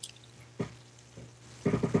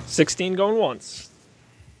 16 going once.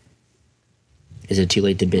 Is it too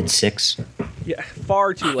late to bid 6? Yeah,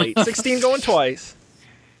 far too late. 16 going twice.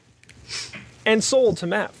 and sold to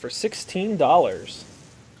Matt for $16.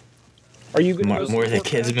 Are you going to More than a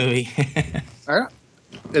kids movie? All right.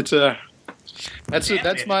 It's a that's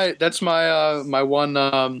my one.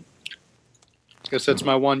 I guess that's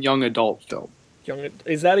my one young adult film.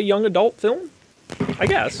 Is that a young adult film? I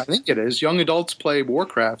guess. I think it is. Young adults play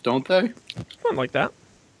Warcraft, don't they? Something like that.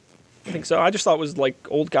 I think so. I just thought it was like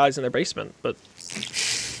old guys in their basement, but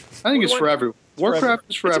I think it's for everyone. Warcraft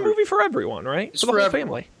is for It's a everyone. movie for everyone, right? It's for the for whole everyone.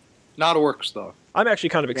 family. Not orcs though. I'm actually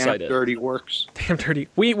kind of excited. Damn dirty orcs. Damn dirty.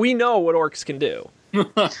 We know what orcs can do.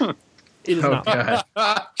 It is not.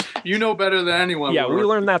 God. You know better than anyone. Yeah, what we orcs-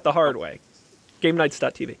 learned that the hard way.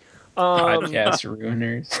 GameNights.tv. Podcast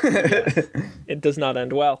ruiners. It does not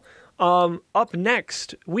end well. Up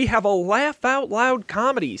next, we have a laugh out loud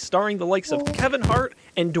comedy starring the likes of Kevin Hart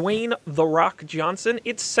and Dwayne The Rock Johnson.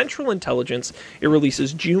 It's Central Intelligence. It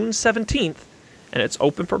releases June 17th, and it's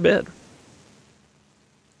open for bid.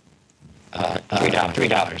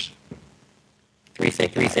 $3.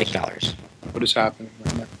 $3. What is happening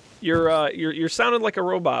right now? You're sounding like a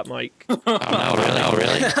robot, Mike. Oh, no,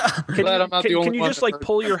 really? Glad I'm not the only Can you one just that like heard.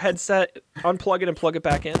 pull your headset, unplug it, and plug it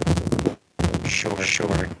back in? Sure.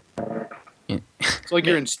 It's like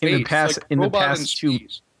you're in space. In the past- It's like in the robot past two-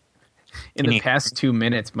 space. In the past 2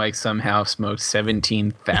 minutes, Mike somehow smoked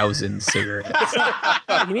 17,000 cigarettes.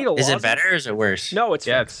 You need a Is it lozenge? better or is it worse? No, it's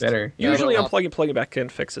Yeah, fixed. it's better. Yeah. Usually, I don't know. unplugging, plugging back in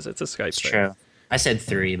fixes it. It's a Skype It's thing. true. I said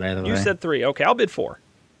 3, by the way. You said 3. Okay, I'll bid 4.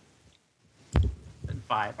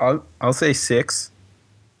 5. I'll say 6.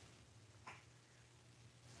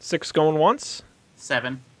 6 going once.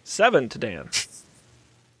 7. 7 to Dan.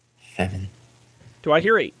 7. Do I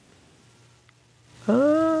hear 8?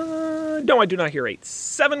 No, I do not hear 8.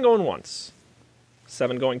 7 going once.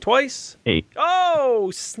 7 going twice. 8.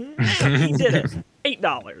 Oh, snap. He did it.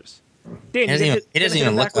 $8. Dan, He doesn't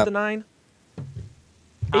even back look with up. a 9. 8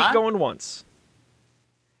 Huh? going once.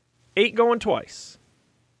 8 going twice.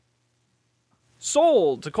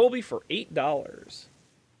 Sold to Colby for $8.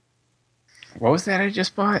 What was that I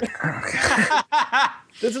just bought?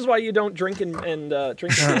 This is why you don't drink and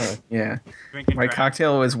drink. Yeah. Drink and My drive.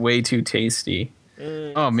 cocktail was way too tasty.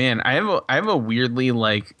 Oh man, I have a weirdly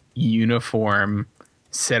like uniform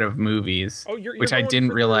set of movies, Oh, you're which I going didn't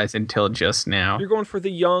for realize until just now. You're going for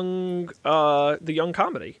the young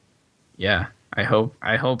comedy. Yeah, I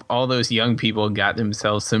hope all those young people got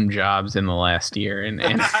themselves some jobs in the last year and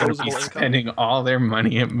gonna Disposable be income. spending all their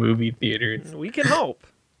money at movie theaters. We can hope.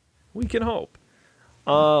 We can hope.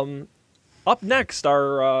 Up next,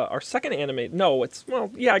 our second animated. No,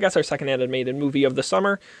 I guess our second animated movie of the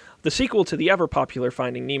summer, the sequel to the ever popular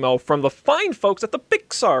Finding Nemo from the fine folks at the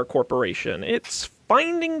Pixar Corporation. It's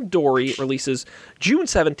Finding Dory. It releases June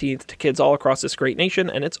 17th to kids all across this great nation,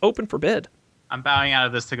 and it's open for bid. I'm bowing out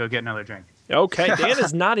of this to go get another drink. Okay, Dan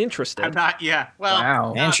is not interested. I'm not. Yeah. Well.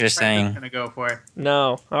 Wow. not Interesting. I'm gonna go for it.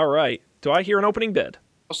 No. All right. Do I hear an opening bid?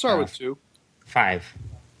 I'll start with 2. 5.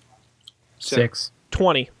 6,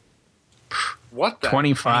 20, What the?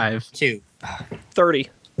 25, 2. 30,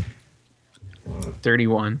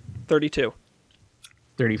 31, 32.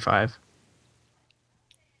 35.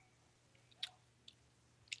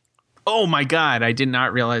 Oh my god, I did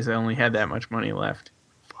not realize I only had that much money left.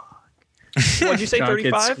 What'd you say? John gets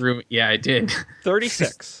 35? screwed- Yeah, I did.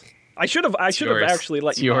 36. I should have Yours. actually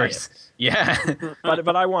let It's you buy yours. it. Yeah.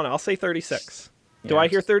 But I want to. I'll say 36. Do Yeah. I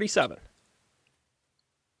hear 37?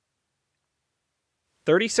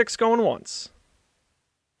 36 going once.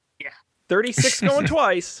 Yeah. 36 going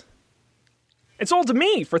twice. It sold to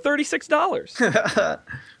me for $36.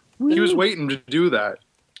 He was waiting to do that.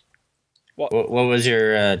 What was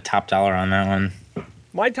your top dollar on that one?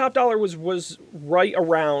 My top dollar was right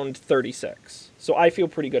around 36. So I feel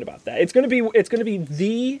pretty good about that. It's going to be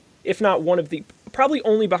the, if not one of the, probably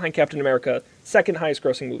only behind Captain America, second highest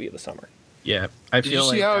grossing movie of the summer. Yeah. I Did feel you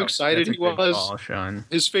like see how that- excited that's a he good was? call, Sean.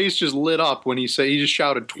 His face just lit up when he just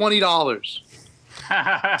shouted $20.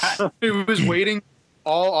 He was waiting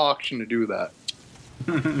all auction to do that.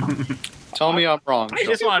 Tell me I'm wrong. I feel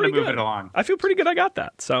just wanted to pretty move good. it along. I feel pretty good I got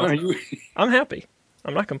that. So You- I'm happy.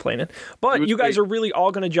 I'm not complaining. But was you guys great. are really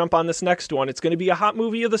all going to jump on this next one. It's going to be a hot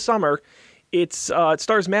movie of the summer. It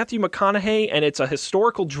stars Matthew McConaughey, and it's a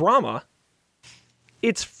historical drama.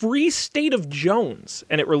 It's Free State of Jones,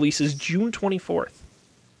 and it releases June 24th.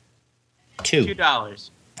 2. $2.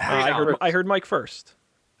 I heard Mike first.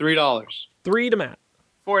 $3. 3 to Matt.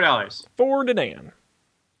 $4. 4 to Dan.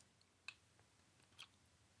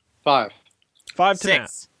 5. 5 to Matt.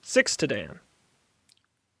 6. 6 to Dan.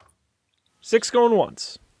 6 going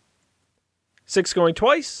once. 6 going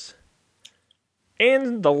twice.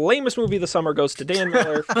 And the lamest movie of the summer goes to Dan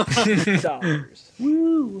Miller for $50.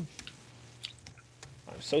 Woo!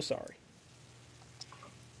 So sorry.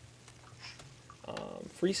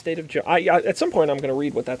 Free State of Jones. At some point, I'm going to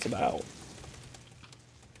read what that's about.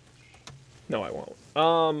 No, I won't.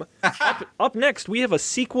 Up next, we have a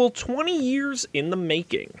sequel 20 years in the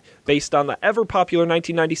making, based on the ever-popular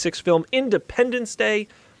 1996 film Independence Day.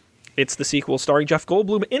 It's the sequel starring Jeff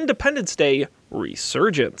Goldblum, Independence Day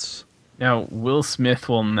Resurgence. Now, Will Smith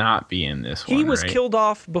will not be in this one. He was right? killed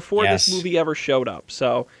off before this movie ever showed up,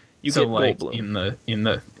 so you get like Goldblum.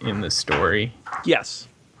 in the story. Yes.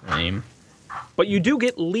 Name. But you do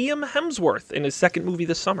get Liam Hemsworth in his second movie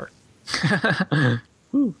this summer.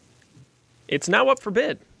 It's now up for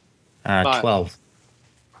bid. 12.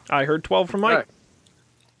 I heard 12 from Mike. Right.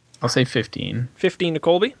 I'll say 15. 15 to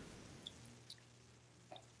Colby.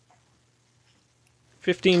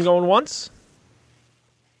 15 going once.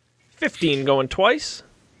 15 going twice.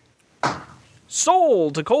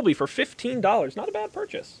 Sold to Colby for $15. Not a bad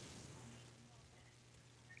purchase.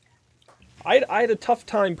 I had a tough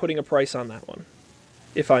time putting a price on that one,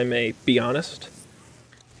 if I may be honest.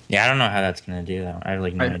 Yeah, I don't know how that's going to do, though. I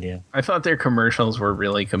have, no idea. I thought their commercials were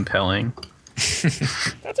really compelling.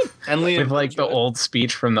 And Liam, With, the old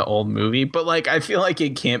speech from the old movie. But, I feel like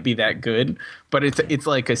it can't be that good. But it's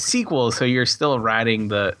like a sequel, so you're still riding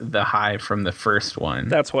the high from the first one.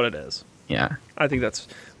 That's what it is. Yeah. I think that's...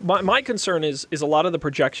 My concern is a lot of the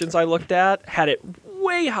projections I looked at had it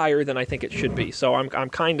way higher than I think it should be. So I'm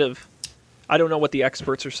kind of... I don't know what the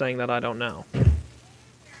experts are saying that I don't know.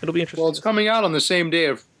 It'll be interesting. well, it's coming out on the same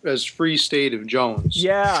day as Free State of Jones.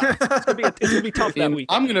 Yeah. It's gonna be tough that week.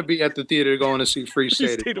 I'm going to be at the theater going to see Free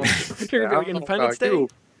State of Jones. You're going to I don't know Independence about Day? you.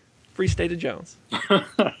 Free State of Jones.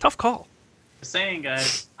 Tough call. Just saying,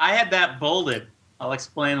 guys. I had that bolded. I'll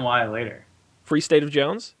explain why later. Free State of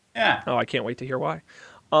Jones? Yeah. Oh, I can't wait to hear why.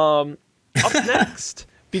 Up next,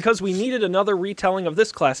 because we needed another retelling of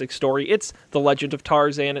this classic story, it's The Legend of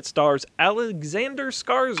Tarzan. It stars Alexander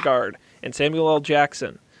Skarsgård and Samuel L.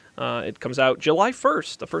 Jackson. It comes out July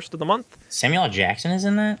 1st, the first of the month. Samuel L. Jackson is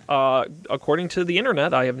in that? According to the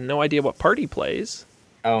internet, I have no idea what part he plays.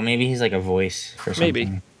 Oh, maybe he's like a voice for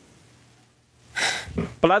something. Maybe.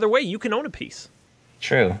 But either way, you can own a piece.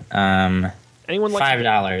 True. Anyone like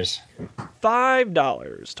 $5.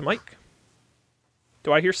 $5 to Mike.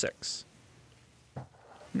 Do I hear 6?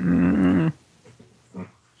 $6.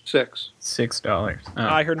 $6. Oh.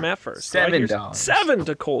 I heard Matt first. Do I hear $7. 7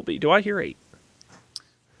 to Colby. Do I hear 8?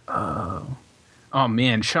 Oh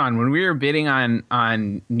man, Sean, when we were bidding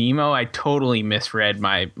on Nemo, I totally misread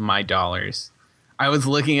my dollars. I was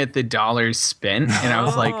looking at the dollars spent, and I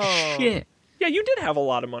was like, shit. Yeah, you did have a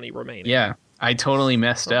lot of money remaining. Yeah, I totally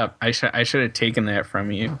messed up. I should have taken that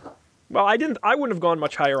from you. Well, I didn't. I wouldn't have gone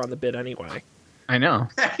much higher on the bid anyway. I know.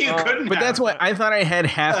 You couldn't. But that's what I thought. I had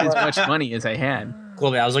half as much money as I had.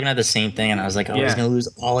 Cool, I was looking at the same thing, and I was like, oh, he's Yeah. going to lose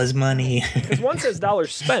all his money. Because one says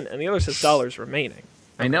dollars spent, and the other says dollars remaining.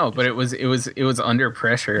 I know, but it was under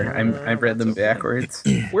pressure. I read them backwards.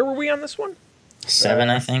 Where were we on this one? 7,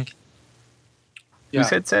 I think. You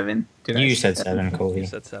said 7? Did You I? said 7, You Colby.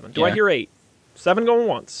 said 7. Do Yeah. I hear 8? 7 going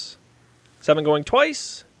once. 7 going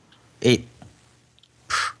twice. 8.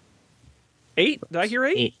 8? Did I hear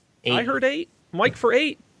 8? 8. I heard 8. Mike for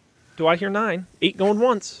 8. Do I hear 9? 8 going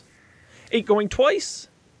once. 8 going twice.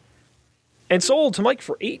 And sold to Mike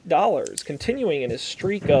for $8, continuing in his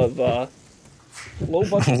streak of low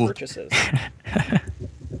budget purchases.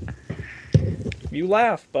 You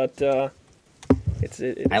laugh, but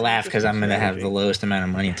I laugh because I'm going to have the lowest amount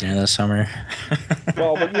of money at the end of the summer.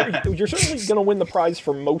 Well, but you're certainly going to win the prize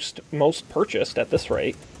for most purchased at this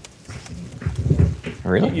rate.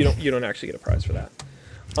 Really? You don't actually get a prize for that.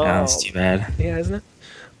 Oh, that's too bad. Yeah, isn't it?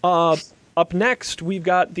 Up next, we've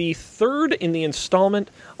got the third in the installment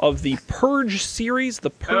of the Purge series. The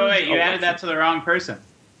Purge. Oh, wait, you added that to the wrong person.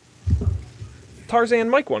 Tarzan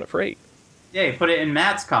Mike won it for 8. Yeah, you put it in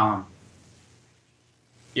Matt's column.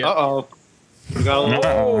 Yep. Uh-oh. We got a little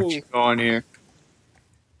Oh. going here.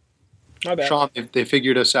 My bad. Sean, they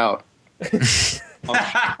figured us out.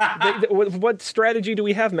 What strategy do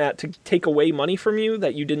we have, Matt, to take away money from you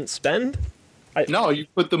that you didn't spend? No, you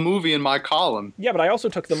put the movie in my column. Yeah, but I also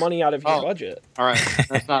took the money out of your Oh. budget. All right,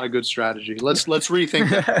 that's not a good strategy. Let's rethink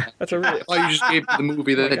that. That's a really. Oh, you just gave me the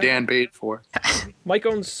movie that Dan paid for. Mike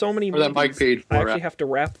owns so many Or that movies. Mike paid for, I actually right? have to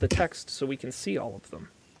wrap the text so we can see all of them.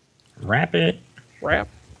 Wrap it. Wrap.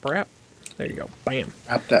 There you go. Bam.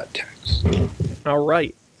 Wrap that text. All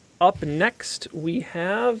right. Up next, we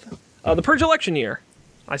have the Purge election year.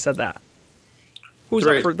 I said that. Who's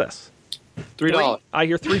 3. up for this? $3. I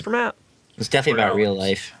hear 3 from Matt. It's definitely about real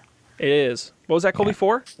life. It is. What was that, Colby?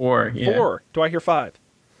 4? 4. Yeah. 4. Do I hear 5?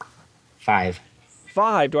 5.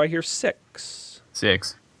 5. Do I hear 6?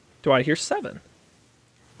 6. Do I hear 7?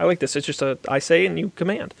 I like this. It's just I say and you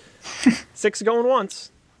command. 6 going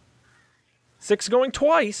once. 6 going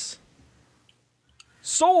twice.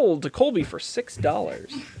 Sold to Colby for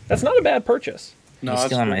 $6. That's not a bad purchase. No, He's that's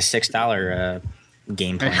still on cool. my $6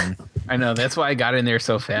 game plan. I know, that's why I got in there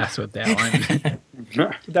so fast with that one.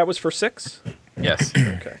 That was for 6? Yes.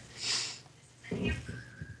 Okay.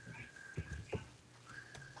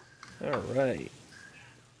 All right.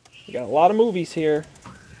 We got a lot of movies here.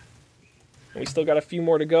 We still got a few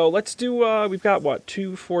more to go. Let's do, we've got what,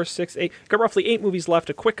 2, 4, 6, 8. Got roughly 8 movies left.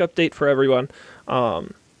 A quick update for everyone.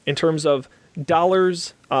 In terms of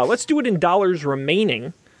dollars, let's do it in dollars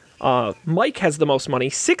remaining. Mike has the most money,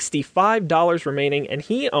 $65 remaining, and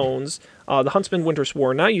he owns The Huntsman, Winter's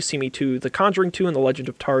War, Now You See Me 2, The Conjuring 2, and The Legend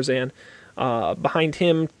of Tarzan. Behind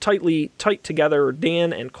him, tight together,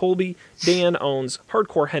 Dan and Colby. Dan owns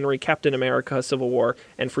Hardcore Henry, Captain America, Civil War,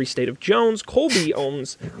 and Free State of Jones. Colby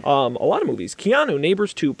owns a lot of movies. Keanu,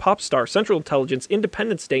 Neighbors 2, Popstar, Central Intelligence,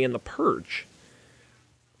 Independence Day, and The Purge.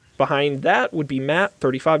 Behind that would be Matt,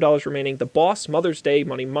 $35 remaining. The Boss, Mother's Day,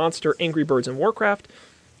 Money Monster, Angry Birds, and Warcraft.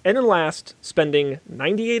 And then last, spending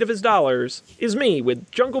 98 of his dollars, is me with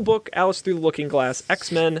Jungle Book, Alice Through the Looking Glass,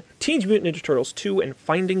 X-Men, Teenage Mutant Ninja Turtles 2, and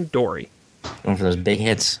Finding Dory. Going for those big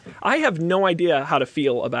hits. I have no idea how to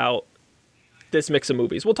feel about this mix of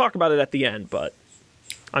movies. We'll talk about it at the end, but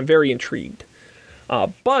I'm very intrigued.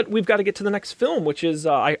 But we've got to get to the next film, which is,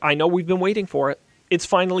 I know we've been waiting for it. It's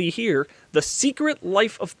finally here. The Secret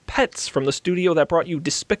Life of Pets from the studio that brought you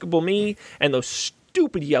Despicable Me and those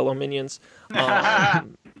stupid yellow minions.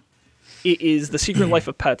 It is The Secret Life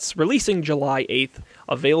of Pets, releasing July 8th,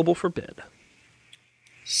 available for bid.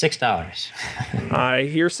 $6. I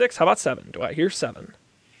hear 6. How about 7? Do I hear 7?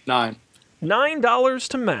 9. $9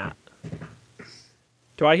 to Matt.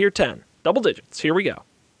 Do I hear 10? Double digits. Here we go.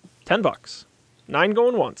 $10. 9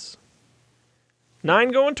 going once.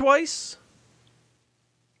 9 going twice.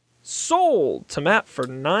 Sold to Matt for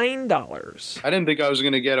 $9. I didn't think I was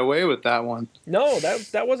going to get away with that one. No,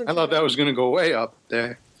 that wasn't. I thought that was going to go way up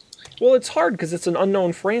there. Well, it's hard because it's an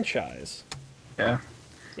unknown franchise. Yeah.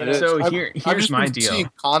 It is. So I've here's just my been deal. seeing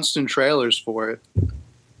constant trailers for it.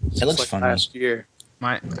 It looks Like fun. last year.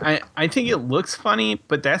 I think it looks funny,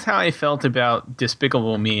 but that's how I felt about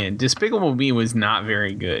Despicable Me. And Despicable Me was not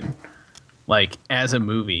very good, like, as a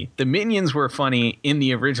movie. The Minions were funny in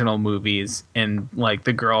the original movies, and, like,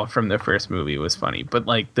 the girl from the first movie was funny. But,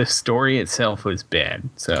 like, the story itself was bad.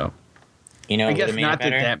 So You know I what would guess have made not it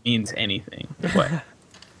better? that means anything. But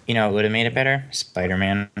You know what would have made it better?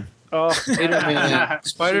 Spider-Man. Oh,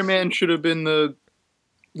 Spider-Man should have been the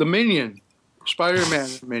minion. Spider-Man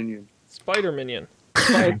minion. Spider Minion.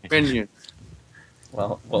 Minion.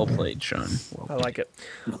 well played, Sean. I like it.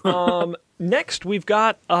 Next, we've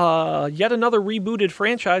got yet another rebooted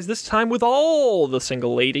franchise, this time with all the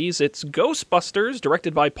single ladies. It's Ghostbusters,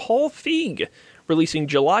 directed by Paul Feig, releasing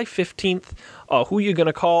July 15th. Who are you going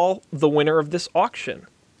to call the winner of this auction?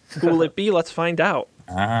 Who will it be? Let's find out.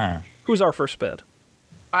 Ah. Who's our first bid?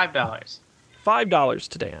 $5. $5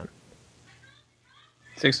 to Dan.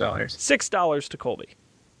 $6. $6 to Colby.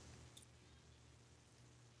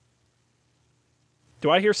 Do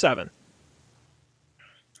I hear 7?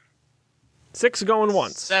 6 going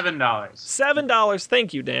once. $7. $7.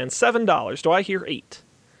 Thank you, Dan. $7. Do I hear 8?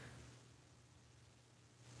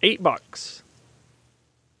 $8.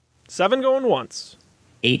 7 going once.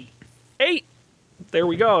 8. 8. There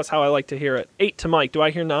we go. That's how I like to hear it. 8 to Mike. Do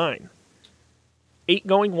I hear 9? 8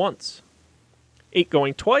 going once. 8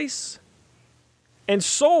 going twice. And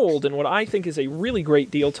sold in what I think is a really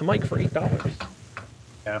great deal to Mike for $8.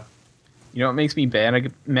 Yeah. You know what makes me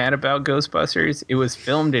mad about Ghostbusters? It was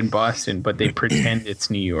filmed in Boston, but they pretend it's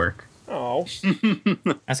New York. Oh.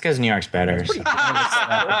 That's because New York's better.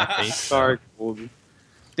 Sorry, Colby.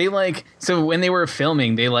 They so when they were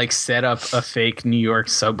filming, they set up a fake New York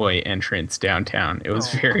subway entrance downtown. It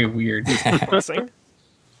was very weird. Depressing.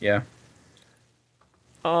 Yeah.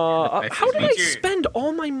 How did I Feature- spend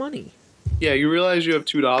all my money? Yeah, you realize you have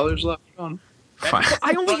 $2 left on? Fine.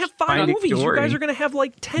 I only have 5 Finding movies. Dory. You guys are going to have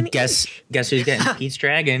like 10 Guess each. who's getting Pete's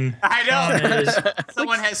Dragon? I know. Yes.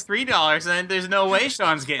 Someone has $3, and there's no way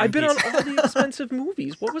Sean's getting. I've been on pizza. all the expensive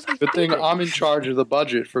movies. What was I Good thing thinking? I'm in charge of the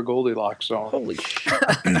budget for Goldilocks Zone. Holy shit.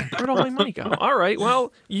 Where'd all my money go? All right,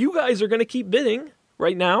 well, you guys are going to keep bidding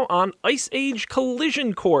right now on Ice Age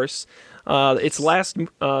Collision Course. Its last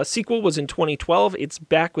sequel was in 2012. It's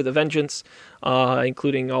back with a vengeance,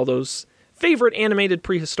 including all those favorite animated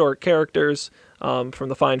prehistoric characters from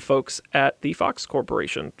the fine folks at the Fox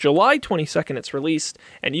Corporation. July 22nd it's released,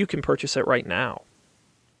 and you can purchase it right now.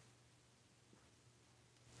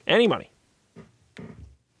 Any money.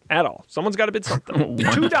 At all. Someone's got to bid something.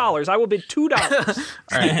 $2. I will bid $2.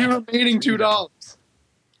 All right. The remaining $2.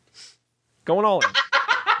 Going all in.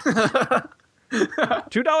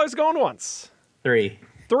 $2 going once. 3.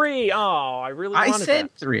 3. Oh, I really wanted I said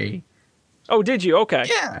that. 3. Oh, did you? Okay.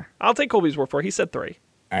 Yeah. I'll take Colby's word for it. He said 3.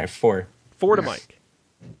 All right, 4. 4 to Mike.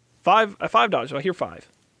 $5. I hear 5.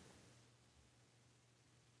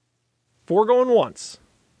 4 going once.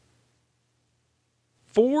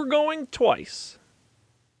 4 going twice.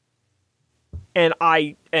 And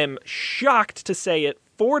I am shocked to say it.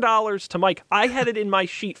 $4 to Mike. I had it in my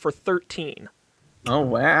sheet for 13. Oh,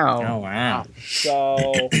 wow. Oh, wow.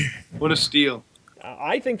 So What a steal.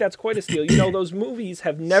 I think that's quite a steal. You know, those movies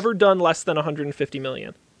have never done less than 150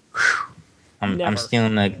 million. I'm Never.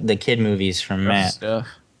 stealing the kid movies from Matt. Stuff.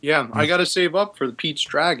 Yeah, I got to save up for the Pete's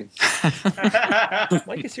Dragon.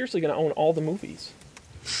 Mike is seriously going to own all the movies.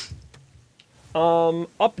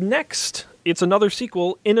 Up next, it's another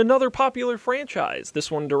sequel in another popular franchise. This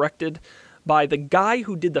one directed by the guy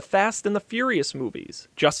who did the Fast and the Furious movies,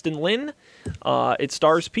 Justin Lin. It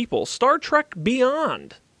stars people. Star Trek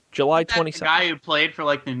Beyond, July 27th. The guy who played for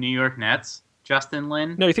like the New York Nets, Justin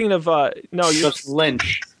Lin. No, you're thinking of Just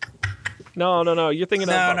Lynch. No. You're thinking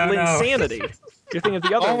of Linsanity. You're thinking of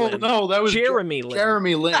the other Oh, Lin. no, that was Jeremy Lin.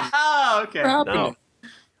 Jeremy Lin. Oh, okay. No.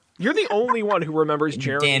 You're the only one who remembers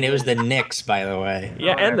Jeremy. Dan, it was the Knicks, by the way.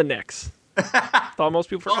 Yeah, and the Knicks. Thought most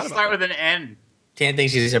people I'll forgot start about with an N. Dan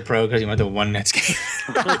thinks he's a pro because he went to one Nets game.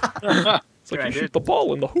 it. It's like I you did. shoot the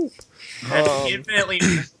ball in the hoop. That's infinitely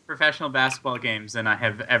more professional basketball games than I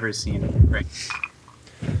have ever seen. Right.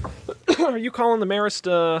 Are you calling the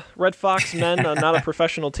Marist Red Fox men not a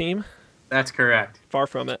professional team? That's correct. Far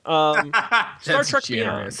from it. Star That's Trek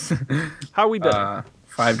generous. Beyond. How we bid?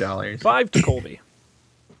 $5. 5 to Colby.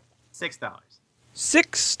 $6.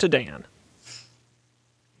 6 to Dan.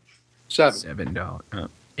 7. $7.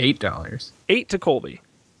 $8. 8 to Colby.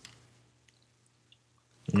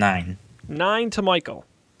 9. 9 to Michael.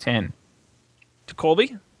 10. To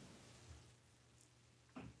Colby.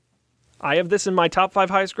 I have this in my top 5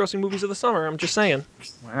 highest grossing movies of the summer. I'm just saying.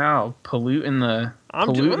 Wow, polluting the I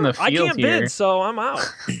field can't here. bid, so I'm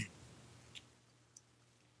out.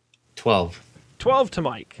 12. 12 to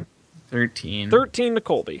Mike. 13. 13 to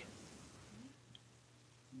Colby.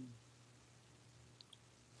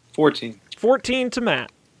 14. 14 to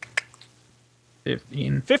Matt.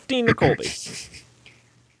 15. 15 to Colby.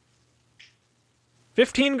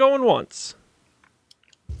 15 going once.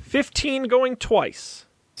 15 going twice.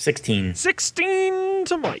 16. 16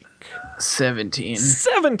 to Mike. 17.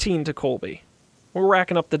 17 to Colby. We're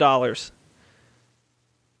racking up the dollars.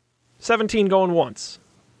 17 going once.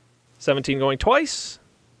 17 going twice.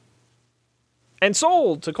 And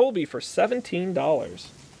sold to Colby for $17.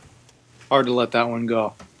 Hard to let that one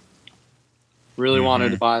go. Really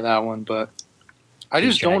wanted to buy that one, but I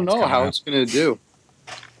just don't know how it's going to do.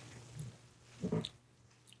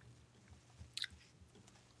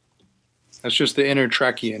 That's just the inner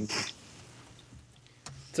Trekian.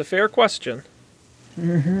 It's a fair question.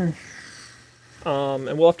 And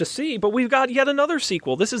we'll have to see. But we've got yet another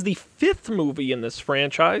sequel. This is the 5th movie in this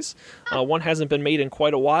franchise. One hasn't been made in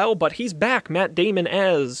quite a while, but he's back. Matt Damon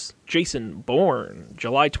as Jason Bourne.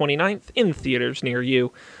 July 29th in theaters near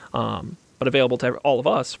you. But available to all of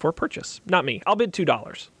us for purchase. Not me. I'll bid $2.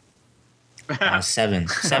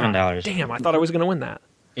 $7. Damn, I thought I was going to win that.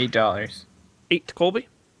 $8. 8 to Colby.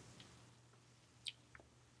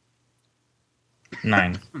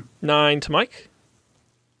 9. 9 to Mike.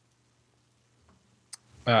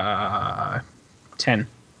 10.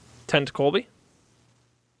 10 to Colby.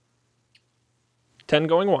 10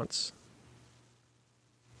 going once.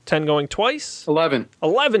 10 going twice. 11.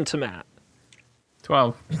 11 to Matt.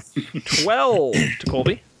 12. 12 to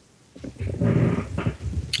Colby.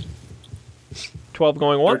 12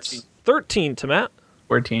 going once. 13 to Matt.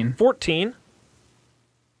 14. 14.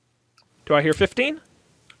 Do I hear 15?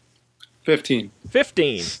 15.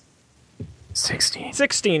 15. 16.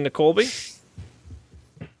 16 to Colby.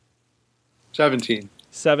 17.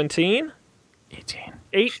 17. 18.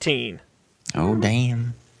 18. Oh,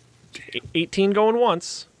 damn. 18 going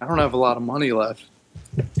once. I don't have a lot of money left.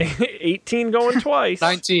 18 going twice.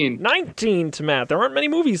 19. 19 to Matt. There aren't many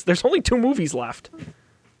movies. There's only 2 movies left.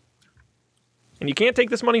 And you can't take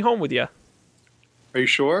this money home with you. Are you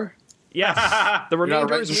sure? Yes. The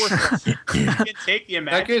remainder right. is worthless. You can take the In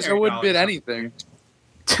that imaginary case, I wouldn't bid dollar. anything.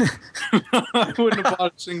 I wouldn't have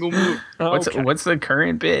bought a single move. Okay. What's the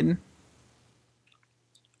current bid?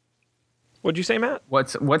 What'd you say, Matt?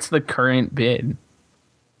 What's the current bid?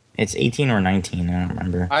 It's 18 or 19. I don't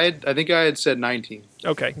remember. I think I had said 19.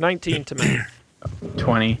 Okay, 19 to Matt.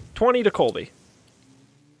 20. 20 to Colby.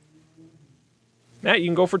 Matt, you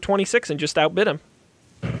can go for 26 and just outbid him.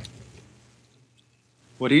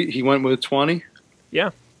 What he went with 20?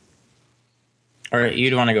 Yeah, Or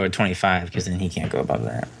you'd want to go with 25 because then he can't go above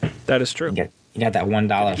that. that is true. You got that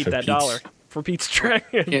 $1 Keep for that Pete's. dollar for Pete's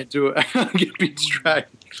Dragon. Can't do it. Get Pete's Dragon.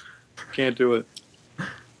 Can't do it.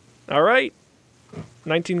 All right.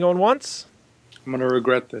 19 going once. I'm gonna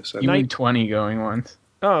regret this. You mean 20 going once?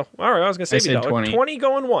 Oh, all right. I was going to I save you a said dollar. 20. 20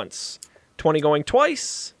 going once. 20 going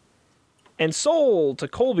twice. And sold to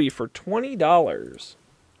Colby for $20.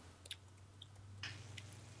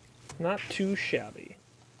 Not too shabby.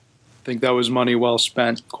 I think that was money well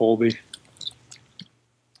spent, Colby.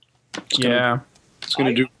 Yeah. It's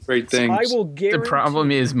gonna do great things. I will The guarantee.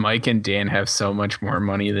 problem is Mike and Dan have so much more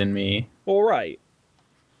money than me. All right.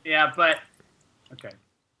 Yeah, but okay.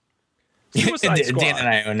 Suicide Dan Squad. and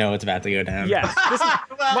I know what's about to go down. Yes. This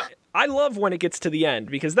is, I love when it gets to the end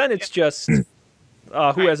because then it's just who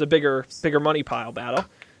has a bigger money pile battle.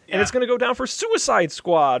 And Yeah. it's going to go down for Suicide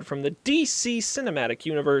Squad from the DC Cinematic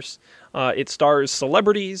Universe. It stars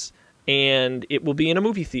celebrities, and it will be in a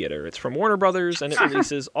movie theater. It's from Warner Brothers, and it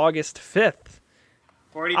releases August 5th.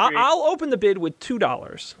 43. I'll open the bid with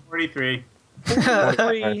 $2. 43.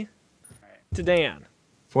 43 to Dan.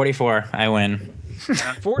 44. I win.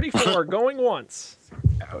 44 going once,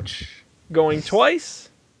 Ouch. going twice,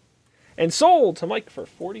 and sold to Mike for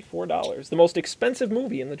 $44. The most expensive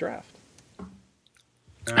movie in the draft.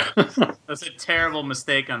 That's a terrible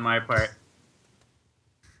mistake on my part.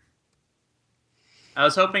 I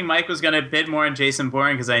was hoping Mike was going to bid more on Jason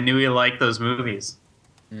Bourne because I knew he liked those movies.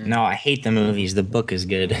 No, I hate the movies. The book is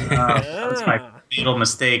good. That's my fatal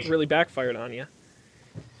mistake. Really backfired on you.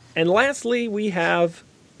 And lastly, we have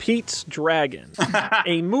Pete's Dragon,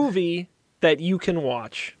 a movie that you can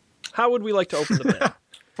watch. How would we like to open the bid?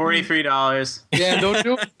 $43. Jan, don't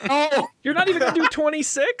do it. No, You're not even going to do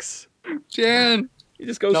 26? Jan. You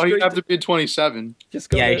just go No, straight you have to bid 27. just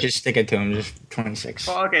go Yeah, to you just stick it to him. Just 26.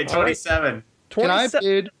 Oh, okay, 27. Can I 27.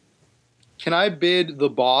 bid? Can I bid The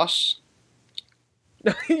Boss?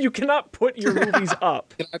 You cannot put your movies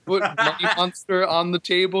up. Can I put Money Monster on the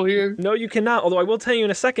table here? No, you cannot. Although I will tell you in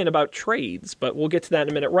a second about trades, but we'll get to that in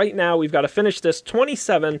a minute. Right now, we've got to finish this.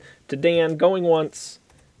 27 to Dan, going once,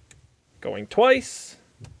 going twice,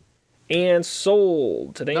 and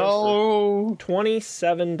sold to Dan No. for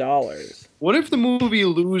 $27. What if the movie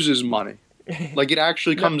loses money? Like it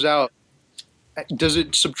actually comes out. Does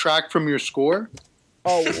it subtract from your score?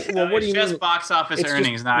 Oh, well, what do It's you just mean? box office It's just-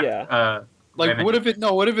 earnings, not yeah. Like revenue.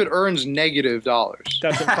 what if it earns negative dollars?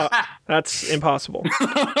 That's impossible.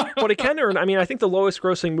 But it can earn. I mean, I think the lowest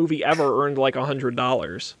grossing movie ever earned like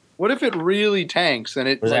 $100. What if it really tanks and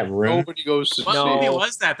it Was like, that Room? nobody goes to What No. see movie it?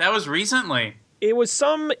 was that? That was recently. It was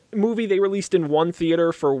some movie they released in one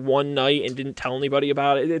theater for one night and didn't tell anybody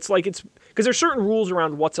about it. It's because there's certain rules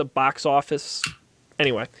around what's a box office.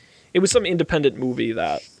 Anyway, it was some independent movie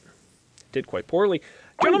that did quite poorly.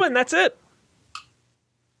 Gentlemen, that's it.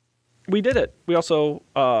 We did it. We also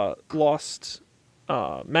lost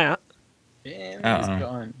Matt. Man, he's Uh-oh.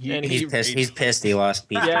 gone. And He's pissed. He's pissed. He lost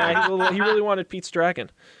Pete. Yeah, he really wanted Pete's Dragon.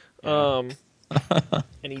 And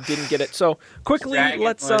he didn't get it. So quickly, Dragon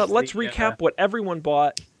let's was recap what everyone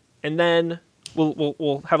bought, and then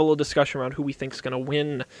we'll have a little discussion around who we think's going to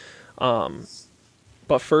win.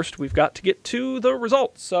 But first, we've got to get to the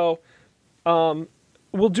results. So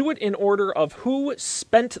we'll do it in order of who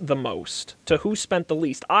spent the most to who spent the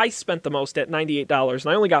least. I spent the most at $98,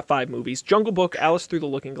 and I only got 5 movies: Jungle Book, Alice Through the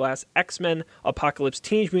Looking Glass, X-Men, Apocalypse,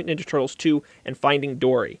 Teenage Mutant Ninja Turtles 2, and Finding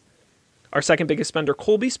Dory. Our second biggest spender,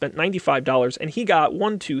 Colby, spent $95, and he got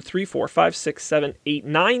 9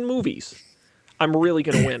 movies. I'm really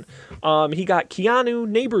going to win. He got Keanu,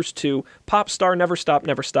 Neighbors 2, Popstar, Never Stop,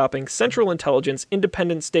 Never Stopping, Central Intelligence,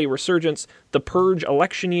 Independence Day Resurgence, The Purge,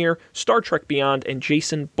 Election Year, Star Trek Beyond, and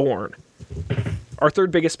Jason Bourne. Our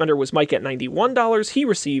third biggest spender was Mike at $91. He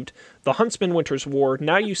received The Huntsman, Winter's War,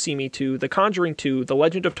 Now You See Me 2, The Conjuring 2, The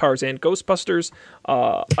Legend of Tarzan, Ghostbusters,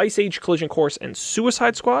 Ice Age Collision Course, and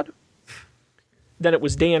Suicide Squad. Then it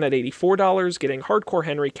was Dan at $84, getting Hardcore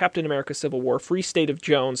Henry, Captain America Civil War, Free State of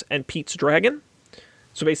Jones, and Pete's Dragon.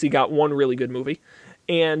 So basically got one really good movie.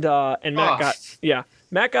 And Matt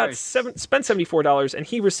got spent $74, and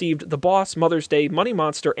he received The Boss, Mother's Day, Money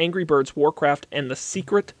Monster, Angry Birds, Warcraft, and The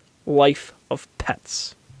Secret Life of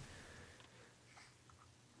Pets.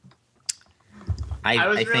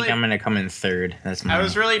 I think really- I'm gonna come in third. That's my. I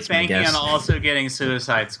was really that's my banking guess. on also getting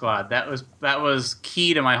Suicide Squad. That was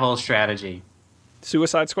key to my whole strategy.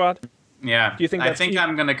 Suicide Squad? Yeah. Do you think I that's think key?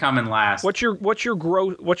 I'm going to come in last. What's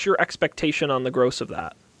your expectation on the gross of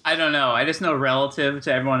that? I don't know. I just know relative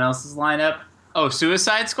to everyone else's lineup. Oh,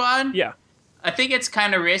 Suicide Squad? Yeah. I think it's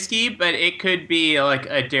kind of risky, but it could be like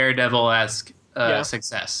a Daredevil-esque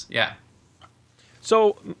success. Yeah.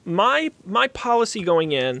 So my policy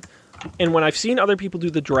going in, and when I've seen other people do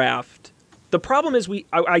the draft, the problem is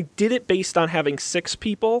I did it based on having 6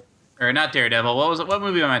 people. Or not Daredevil. What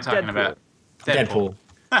movie am I talking about? Deadpool.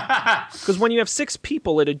 Because when you have 6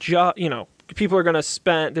 people, people are going to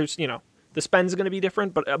spend. The spend's going to be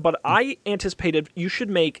different. But I anticipated you should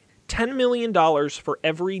make $10 million for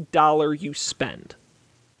every dollar you spend.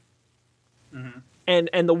 Mm-hmm.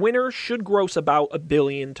 And the winner should gross about $1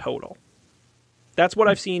 billion total. That's what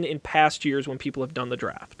I've seen in past years when people have done the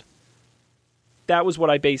draft. That's what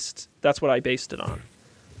I based it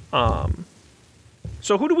on.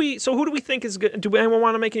 So who do we think is good? Do anyone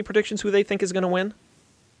want to make any predictions who they think is going to win?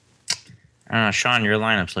 Sean, your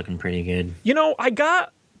lineup's looking pretty good. I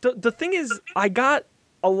got the thing is I got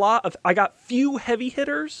few heavy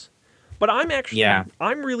hitters, but I'm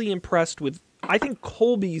really impressed with. I think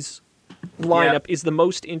Colby's lineup is the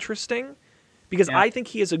most interesting because I think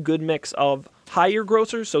he has a good mix of higher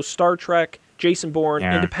grossers, so Star Trek, Jason Bourne,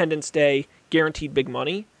 Independence Day, guaranteed big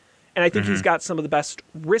money. And I think he's got some of the best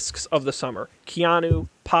risks of the summer. Keanu,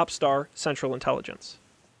 Popstar, Central Intelligence.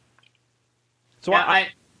 So Mike,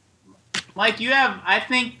 I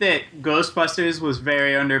think that Ghostbusters was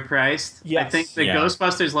very underpriced. Yes. I think that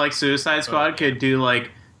Ghostbusters, like Suicide Squad, could do like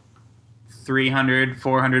 300,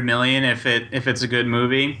 400 million if it's a good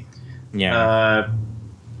movie. Yeah.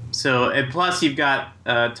 Plus you've got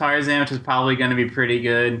Tarzan, which is probably going to be pretty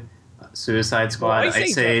good. Suicide Squad,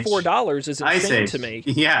 Ice Age. $4 is insane to me.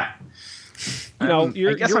 Yeah. I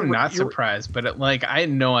guess I'm not surprised, but I had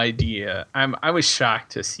no idea. I was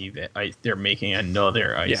shocked to see that they're making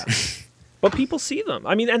another Ice Age. But people see them.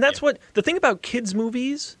 I mean, and that's what the thing about kids'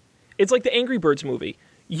 movies. It's like the Angry Birds movie.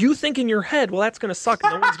 You think in your head, well, that's going to suck.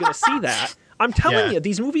 No one's going to see that. I'm telling you,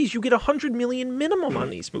 these movies, you get 100 million minimum on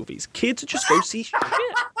these movies. Kids just go see shit.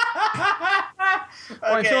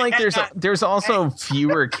 Well, I feel like there's also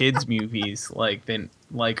fewer kids movies than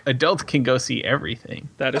adults can go see everything.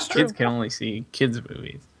 That is true. Kids can only see kids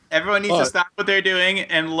movies. Everyone needs to stop what they're doing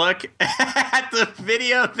and look at the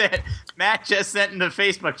video that Matt just sent in the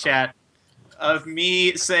Facebook chat of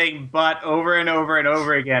me saying "but" over and over and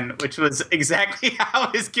over again, which was exactly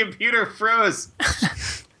how his computer froze.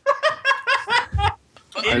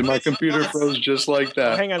 And my computer froze just like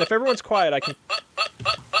that. Hang on, if everyone's quiet, I can.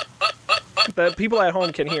 The people at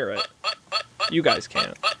home can hear it. You guys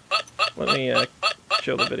can't. Let me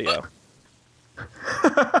show the video.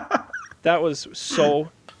 That was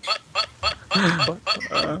so.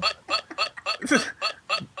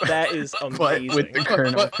 That is amazing. But with the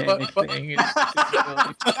Colonel Panic thing, it's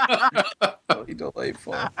really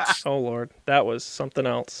delightful. Oh Lord, that was something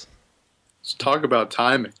else. Let's talk about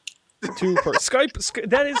timing. Skype.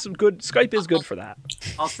 That is good. Skype is good for that.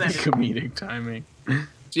 I'll send it. Comedic timing.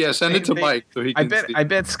 Yeah, send it to Mike so he can see. I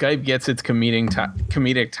bet Skype gets its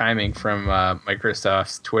comedic timing from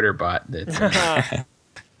Microsoft's Twitter bot. That's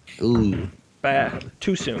Ooh. Bad.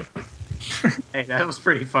 Too soon. Hey, that was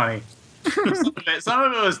pretty funny. Some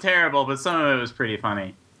of it was terrible, but some of it was pretty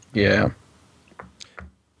funny. Yeah.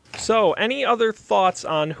 So, any other thoughts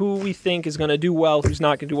on who we think is going to do well, who's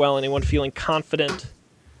not going to do well? Anyone feeling confident?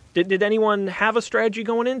 Did anyone have a strategy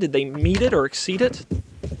going in? Did they meet it or exceed it?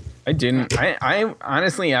 I didn't. I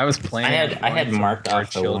honestly, I was playing. I had marked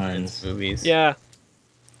off the children's ones. movies. Yeah.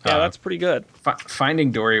 Yeah, that's pretty good.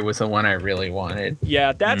 Finding Dory was the one I really wanted.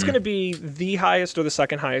 Yeah, that's going to be the highest or the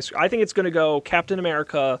second highest. I think it's going to go Captain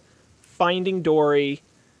America, Finding Dory,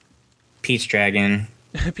 Pete's Dragon.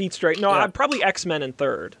 Pete's Dragon. No, I'd probably X-Men in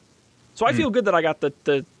third. So I feel good that I got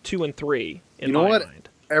the 2 and 3 in my mind.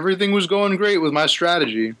 Everything was going great with my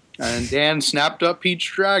strategy, and Dan snapped up Pete's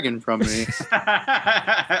Dragon from me.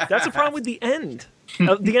 That's the problem with the end.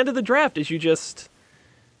 The end of the draft is you just.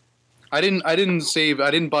 I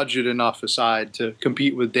didn't budget enough aside to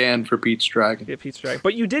compete with Dan for Pete's Dragon. Get Pete's Dragon,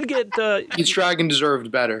 but you did get Pete's Dragon deserved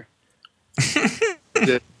better.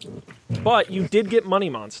 But you did get Money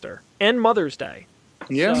Monster and Mother's Day.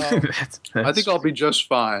 Yeah, so, that's I think I'll be just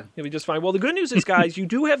fine. You'll be just fine. Well, the good news is, guys, you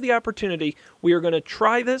do have the opportunity. We are going to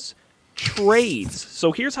try this trades.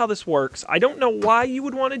 So here's how this works. I don't know why you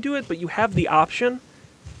would want to do it, but you have the option.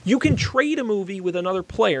 You can trade a movie with another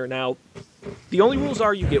player. Now, the only rules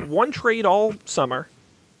are you get one trade all summer,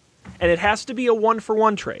 and it has to be a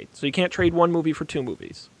 1-for-1 trade. So you can't trade one movie for 2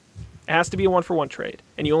 movies. It has to be a 1-for-1 trade,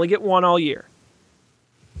 and you only get one all year.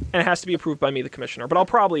 And it has to be approved by me, the commissioner. But I'll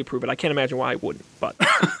probably approve it. I can't imagine why I wouldn't. But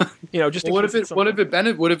just what if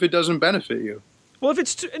it doesn't benefit you? Well, if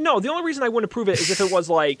it's no, the only reason I wouldn't approve it is if it was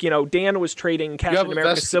like, Dan was trading Captain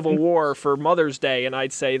America Civil War for Mother's Day, and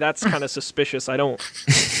I'd say that's kind of suspicious. I don't.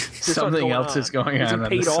 Something else is going on.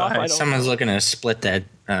 Paid off? Someone's looking to split that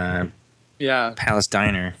Palace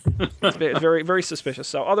Diner. It's very, very suspicious.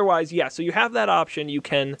 So otherwise, yeah. So you have that option. You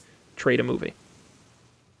can trade a movie.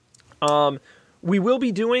 We will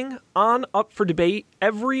be doing on Up for Debate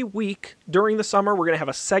every week during the summer. We're going to have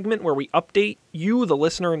a segment where we update you, the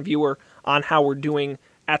listener and viewer, on how we're doing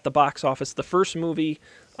at the box office. The first movie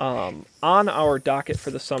on our docket for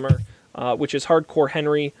the summer, which is Hardcore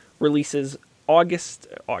Henry, releases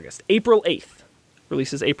April 8th.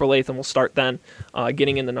 Releases April 8th, and we'll start then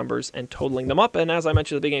getting in the numbers and totaling them up. And as I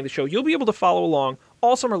mentioned at the beginning of the show, you'll be able to follow along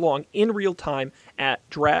all summer long in real time at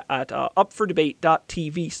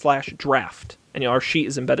upfordebate.tv/draft. And our sheet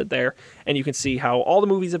is embedded there, and you can see how all the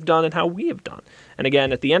movies have done and how we have done. And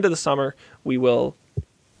again, at the end of the summer, we will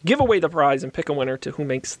give away the prize and pick a winner to who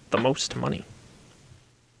makes the most money.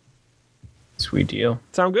 Sweet deal.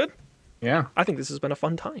 Sound good? Yeah. I think this has been a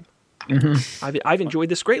fun time. Mm-hmm. I've enjoyed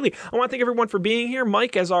this greatly. I want to thank everyone for being here.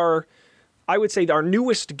 Mike, as our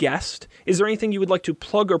newest guest, is there anything you would like to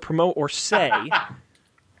plug or promote or say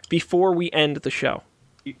before we end the show?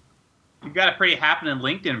 You've got a pretty happening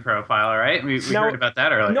LinkedIn profile, right? We heard about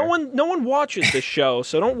that earlier. No one watches this show,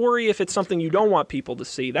 so don't worry if it's something you don't want people to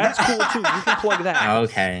see. That's cool too. You can plug that.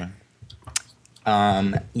 Okay.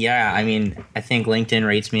 Yeah, I mean, I think LinkedIn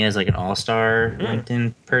rates me as like an all-star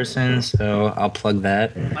LinkedIn person, so I'll plug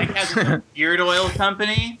that. Mike has a beard oil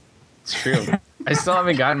company. It's true. I still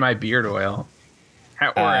haven't gotten my beard oil.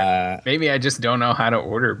 Or maybe I just don't know how to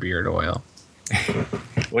order beard oil.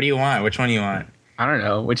 What do you want? Which one do you want? I don't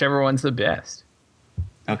know. Whichever one's the best.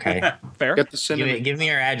 Okay. Fair. Get the cinnamon. Give me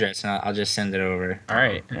your address, and I'll just send it over. All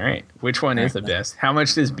right. Which one is the best? How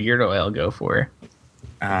much does beard oil go for?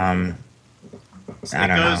 I don't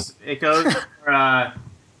know. It goes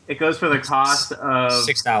for the cost of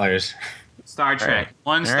 $6. Star Trek. Right.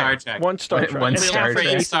 One Star Trek. One Star Trek. One And Star half Trek.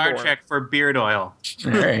 a Star more. Trek for beard oil.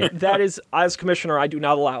 All right. That is, as commissioner, I do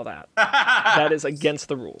not allow that. That is against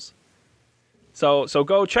the rules. So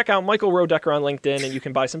go check out Michael Rodecker on LinkedIn, and you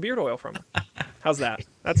can buy some beard oil from him. How's that?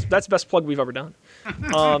 That's the best plug we've ever done.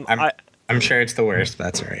 I'm sure it's the worst, but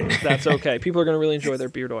that's all right. That's okay. People are going to really enjoy their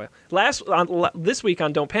beard oil. This week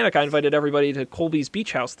on Don't Panic, I invited everybody to Colby's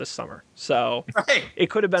Beach House this summer. So it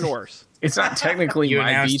could have been worse. It's not technically You my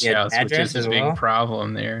announced beach the house, which address is a as big well?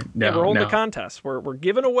 problem there. No, Yeah, we're holding no. a contest. We're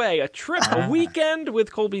giving away a trip, a weekend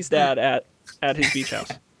with Colby's dad at his beach house.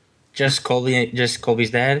 Just Colby's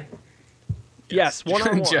dad? Yes,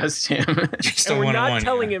 one-on-one. Just him. Just And a we're not one-on-one,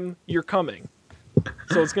 telling yeah. him you're coming.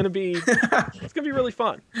 So it's gonna be really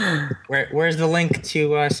fun. Where's the link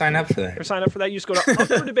to sign up for that? For sign up for that, you just go to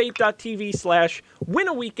upfordebate.tv/win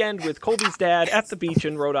a weekend with Colby's dad at the beach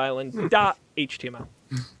in Rhode Island .html.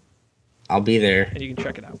 I'll be there. And you can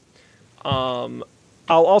check it out.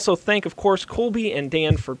 I'll also thank, of course, Colby and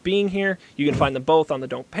Dan for being here. You can find them both on the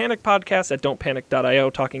Don't Panic podcast at don'tpanic.io,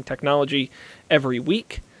 talking technology every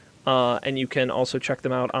week. And you can also check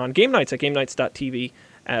them out on game nights at gamenights.tv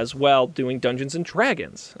as well, doing Dungeons and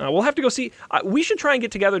Dragons. We'll have to go see. We should try and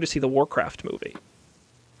get together to see the Warcraft movie.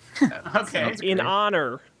 Okay. In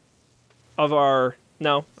honor of our...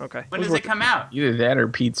 No? Okay. When does it come out? Either that or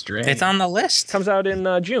Pete's Dragon. It's on the list. Comes out in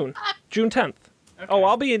June 10th. Okay. Oh,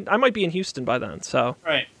 I might be in Houston by then, so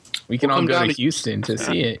Right. We can We'll all come go down to to Houston to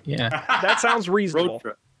see it. Yeah. that sounds reasonable. Road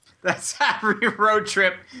trip That's a road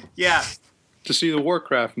trip. Yeah. to see the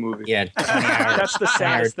Warcraft movie. Yeah, 20 hours. That's the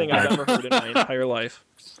saddest thing I've ever heard in my entire life.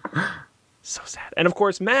 So sad. And of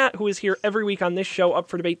course, Matt, who is here every week on this show,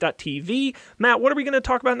 upfordebate.tv. Matt, what are we going to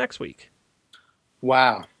talk about next week?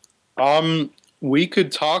 Wow. We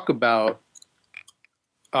could talk about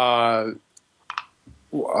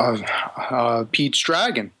Pete's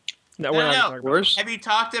Dragon. No, we're not gonna talk about Worse? Have you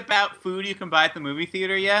talked about food you can buy at the movie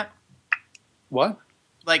theater yet? What?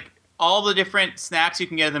 Like all the different snacks you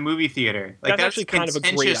can get at the movie theater. Like That's actually kind of a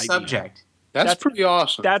great contentious idea. subject. That's pretty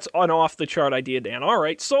awesome. That's an off-the-chart idea, Dan. All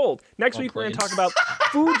right, sold. Next week, we're going to talk about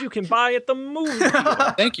food you can buy at the movie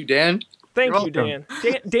theater. Thank you, Dan. Thank You're you, Dan.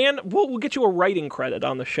 Dan, we'll get you a writing credit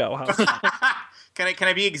on the show. How's that? Can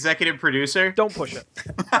I be executive producer? Don't push it.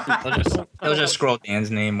 They'll just scroll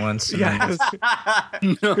Dan's name once. and then-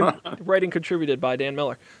 Yeah. Writing contributed by Dan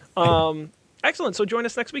Miller. Excellent. So join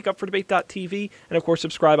us next week, upfordebate.tv. And, of course,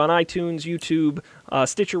 subscribe on iTunes, YouTube,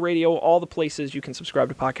 Stitcher Radio, all the places you can subscribe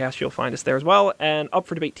to podcasts. You'll find us there as well. And Up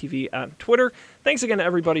for Debate TV on Twitter. Thanks again to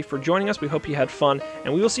everybody for joining us. We hope you had fun.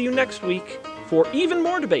 And we will see you next week for even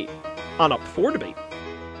more debate on Up for Debate.